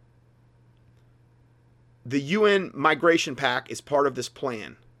 The UN Migration Pact is part of this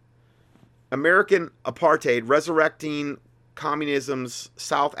plan. American Apartheid, Resurrecting Communism's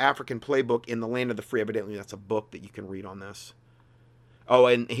South African Playbook in the Land of the Free. Evidently, that's a book that you can read on this. Oh,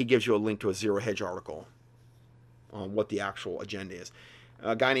 and he gives you a link to a Zero Hedge article on what the actual agenda is.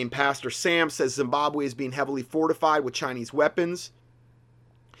 A guy named Pastor Sam says Zimbabwe is being heavily fortified with Chinese weapons,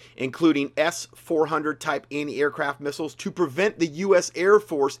 including S-400 type anti-aircraft missiles, to prevent the U.S. Air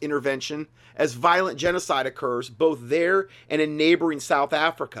Force intervention as violent genocide occurs both there and in neighboring South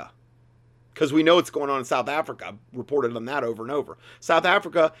Africa. Because we know what's going on in South Africa. I've reported on that over and over. South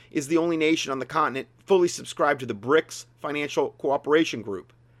Africa is the only nation on the continent fully subscribed to the BRICS Financial Cooperation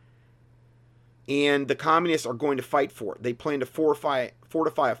Group. And the communists are going to fight for it. They plan to fortify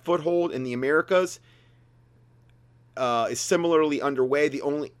a foothold in the Americas. Is similarly underway,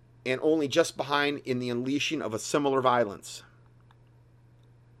 only just behind in the unleashing of a similar violence.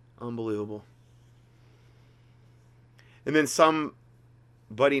 Unbelievable. And then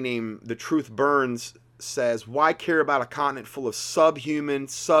somebody named The Truth Burns says, why care about a continent full of subhuman,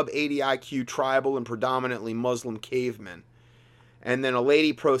 sub-80 IQ, tribal, and predominantly Muslim cavemen? And then a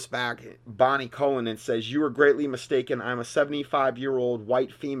lady posts back, Bonnie Cullinan, says, you are greatly mistaken. I'm a 75-year-old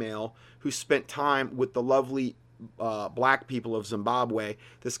white female who spent time with the lovely black people of Zimbabwe.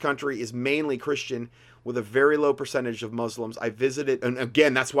 This country is mainly Christian with a very low percentage of Muslims. I visited, and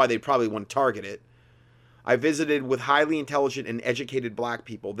again, that's why they probably want to target it. I visited with highly intelligent and educated black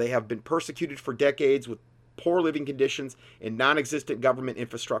people. They have been persecuted for decades with poor living conditions and non-existent government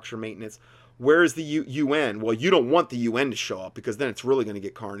infrastructure maintenance. Where's the UN? Well, you don't want the UN to show up because then it's really going to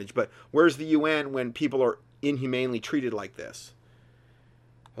get carnage. But where's the UN when people are inhumanely treated like this?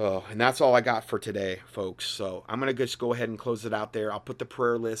 Oh, and that's all I got for today, folks. So I'm going to just go ahead and close it out there. I'll put the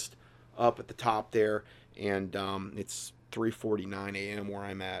prayer list up at the top there. And it's 3:49 a.m. where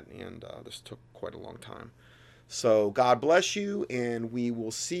I'm at. And this took quite a long time. So God bless you. And we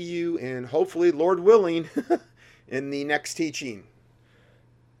will see you, and hopefully, Lord willing, in the next teaching.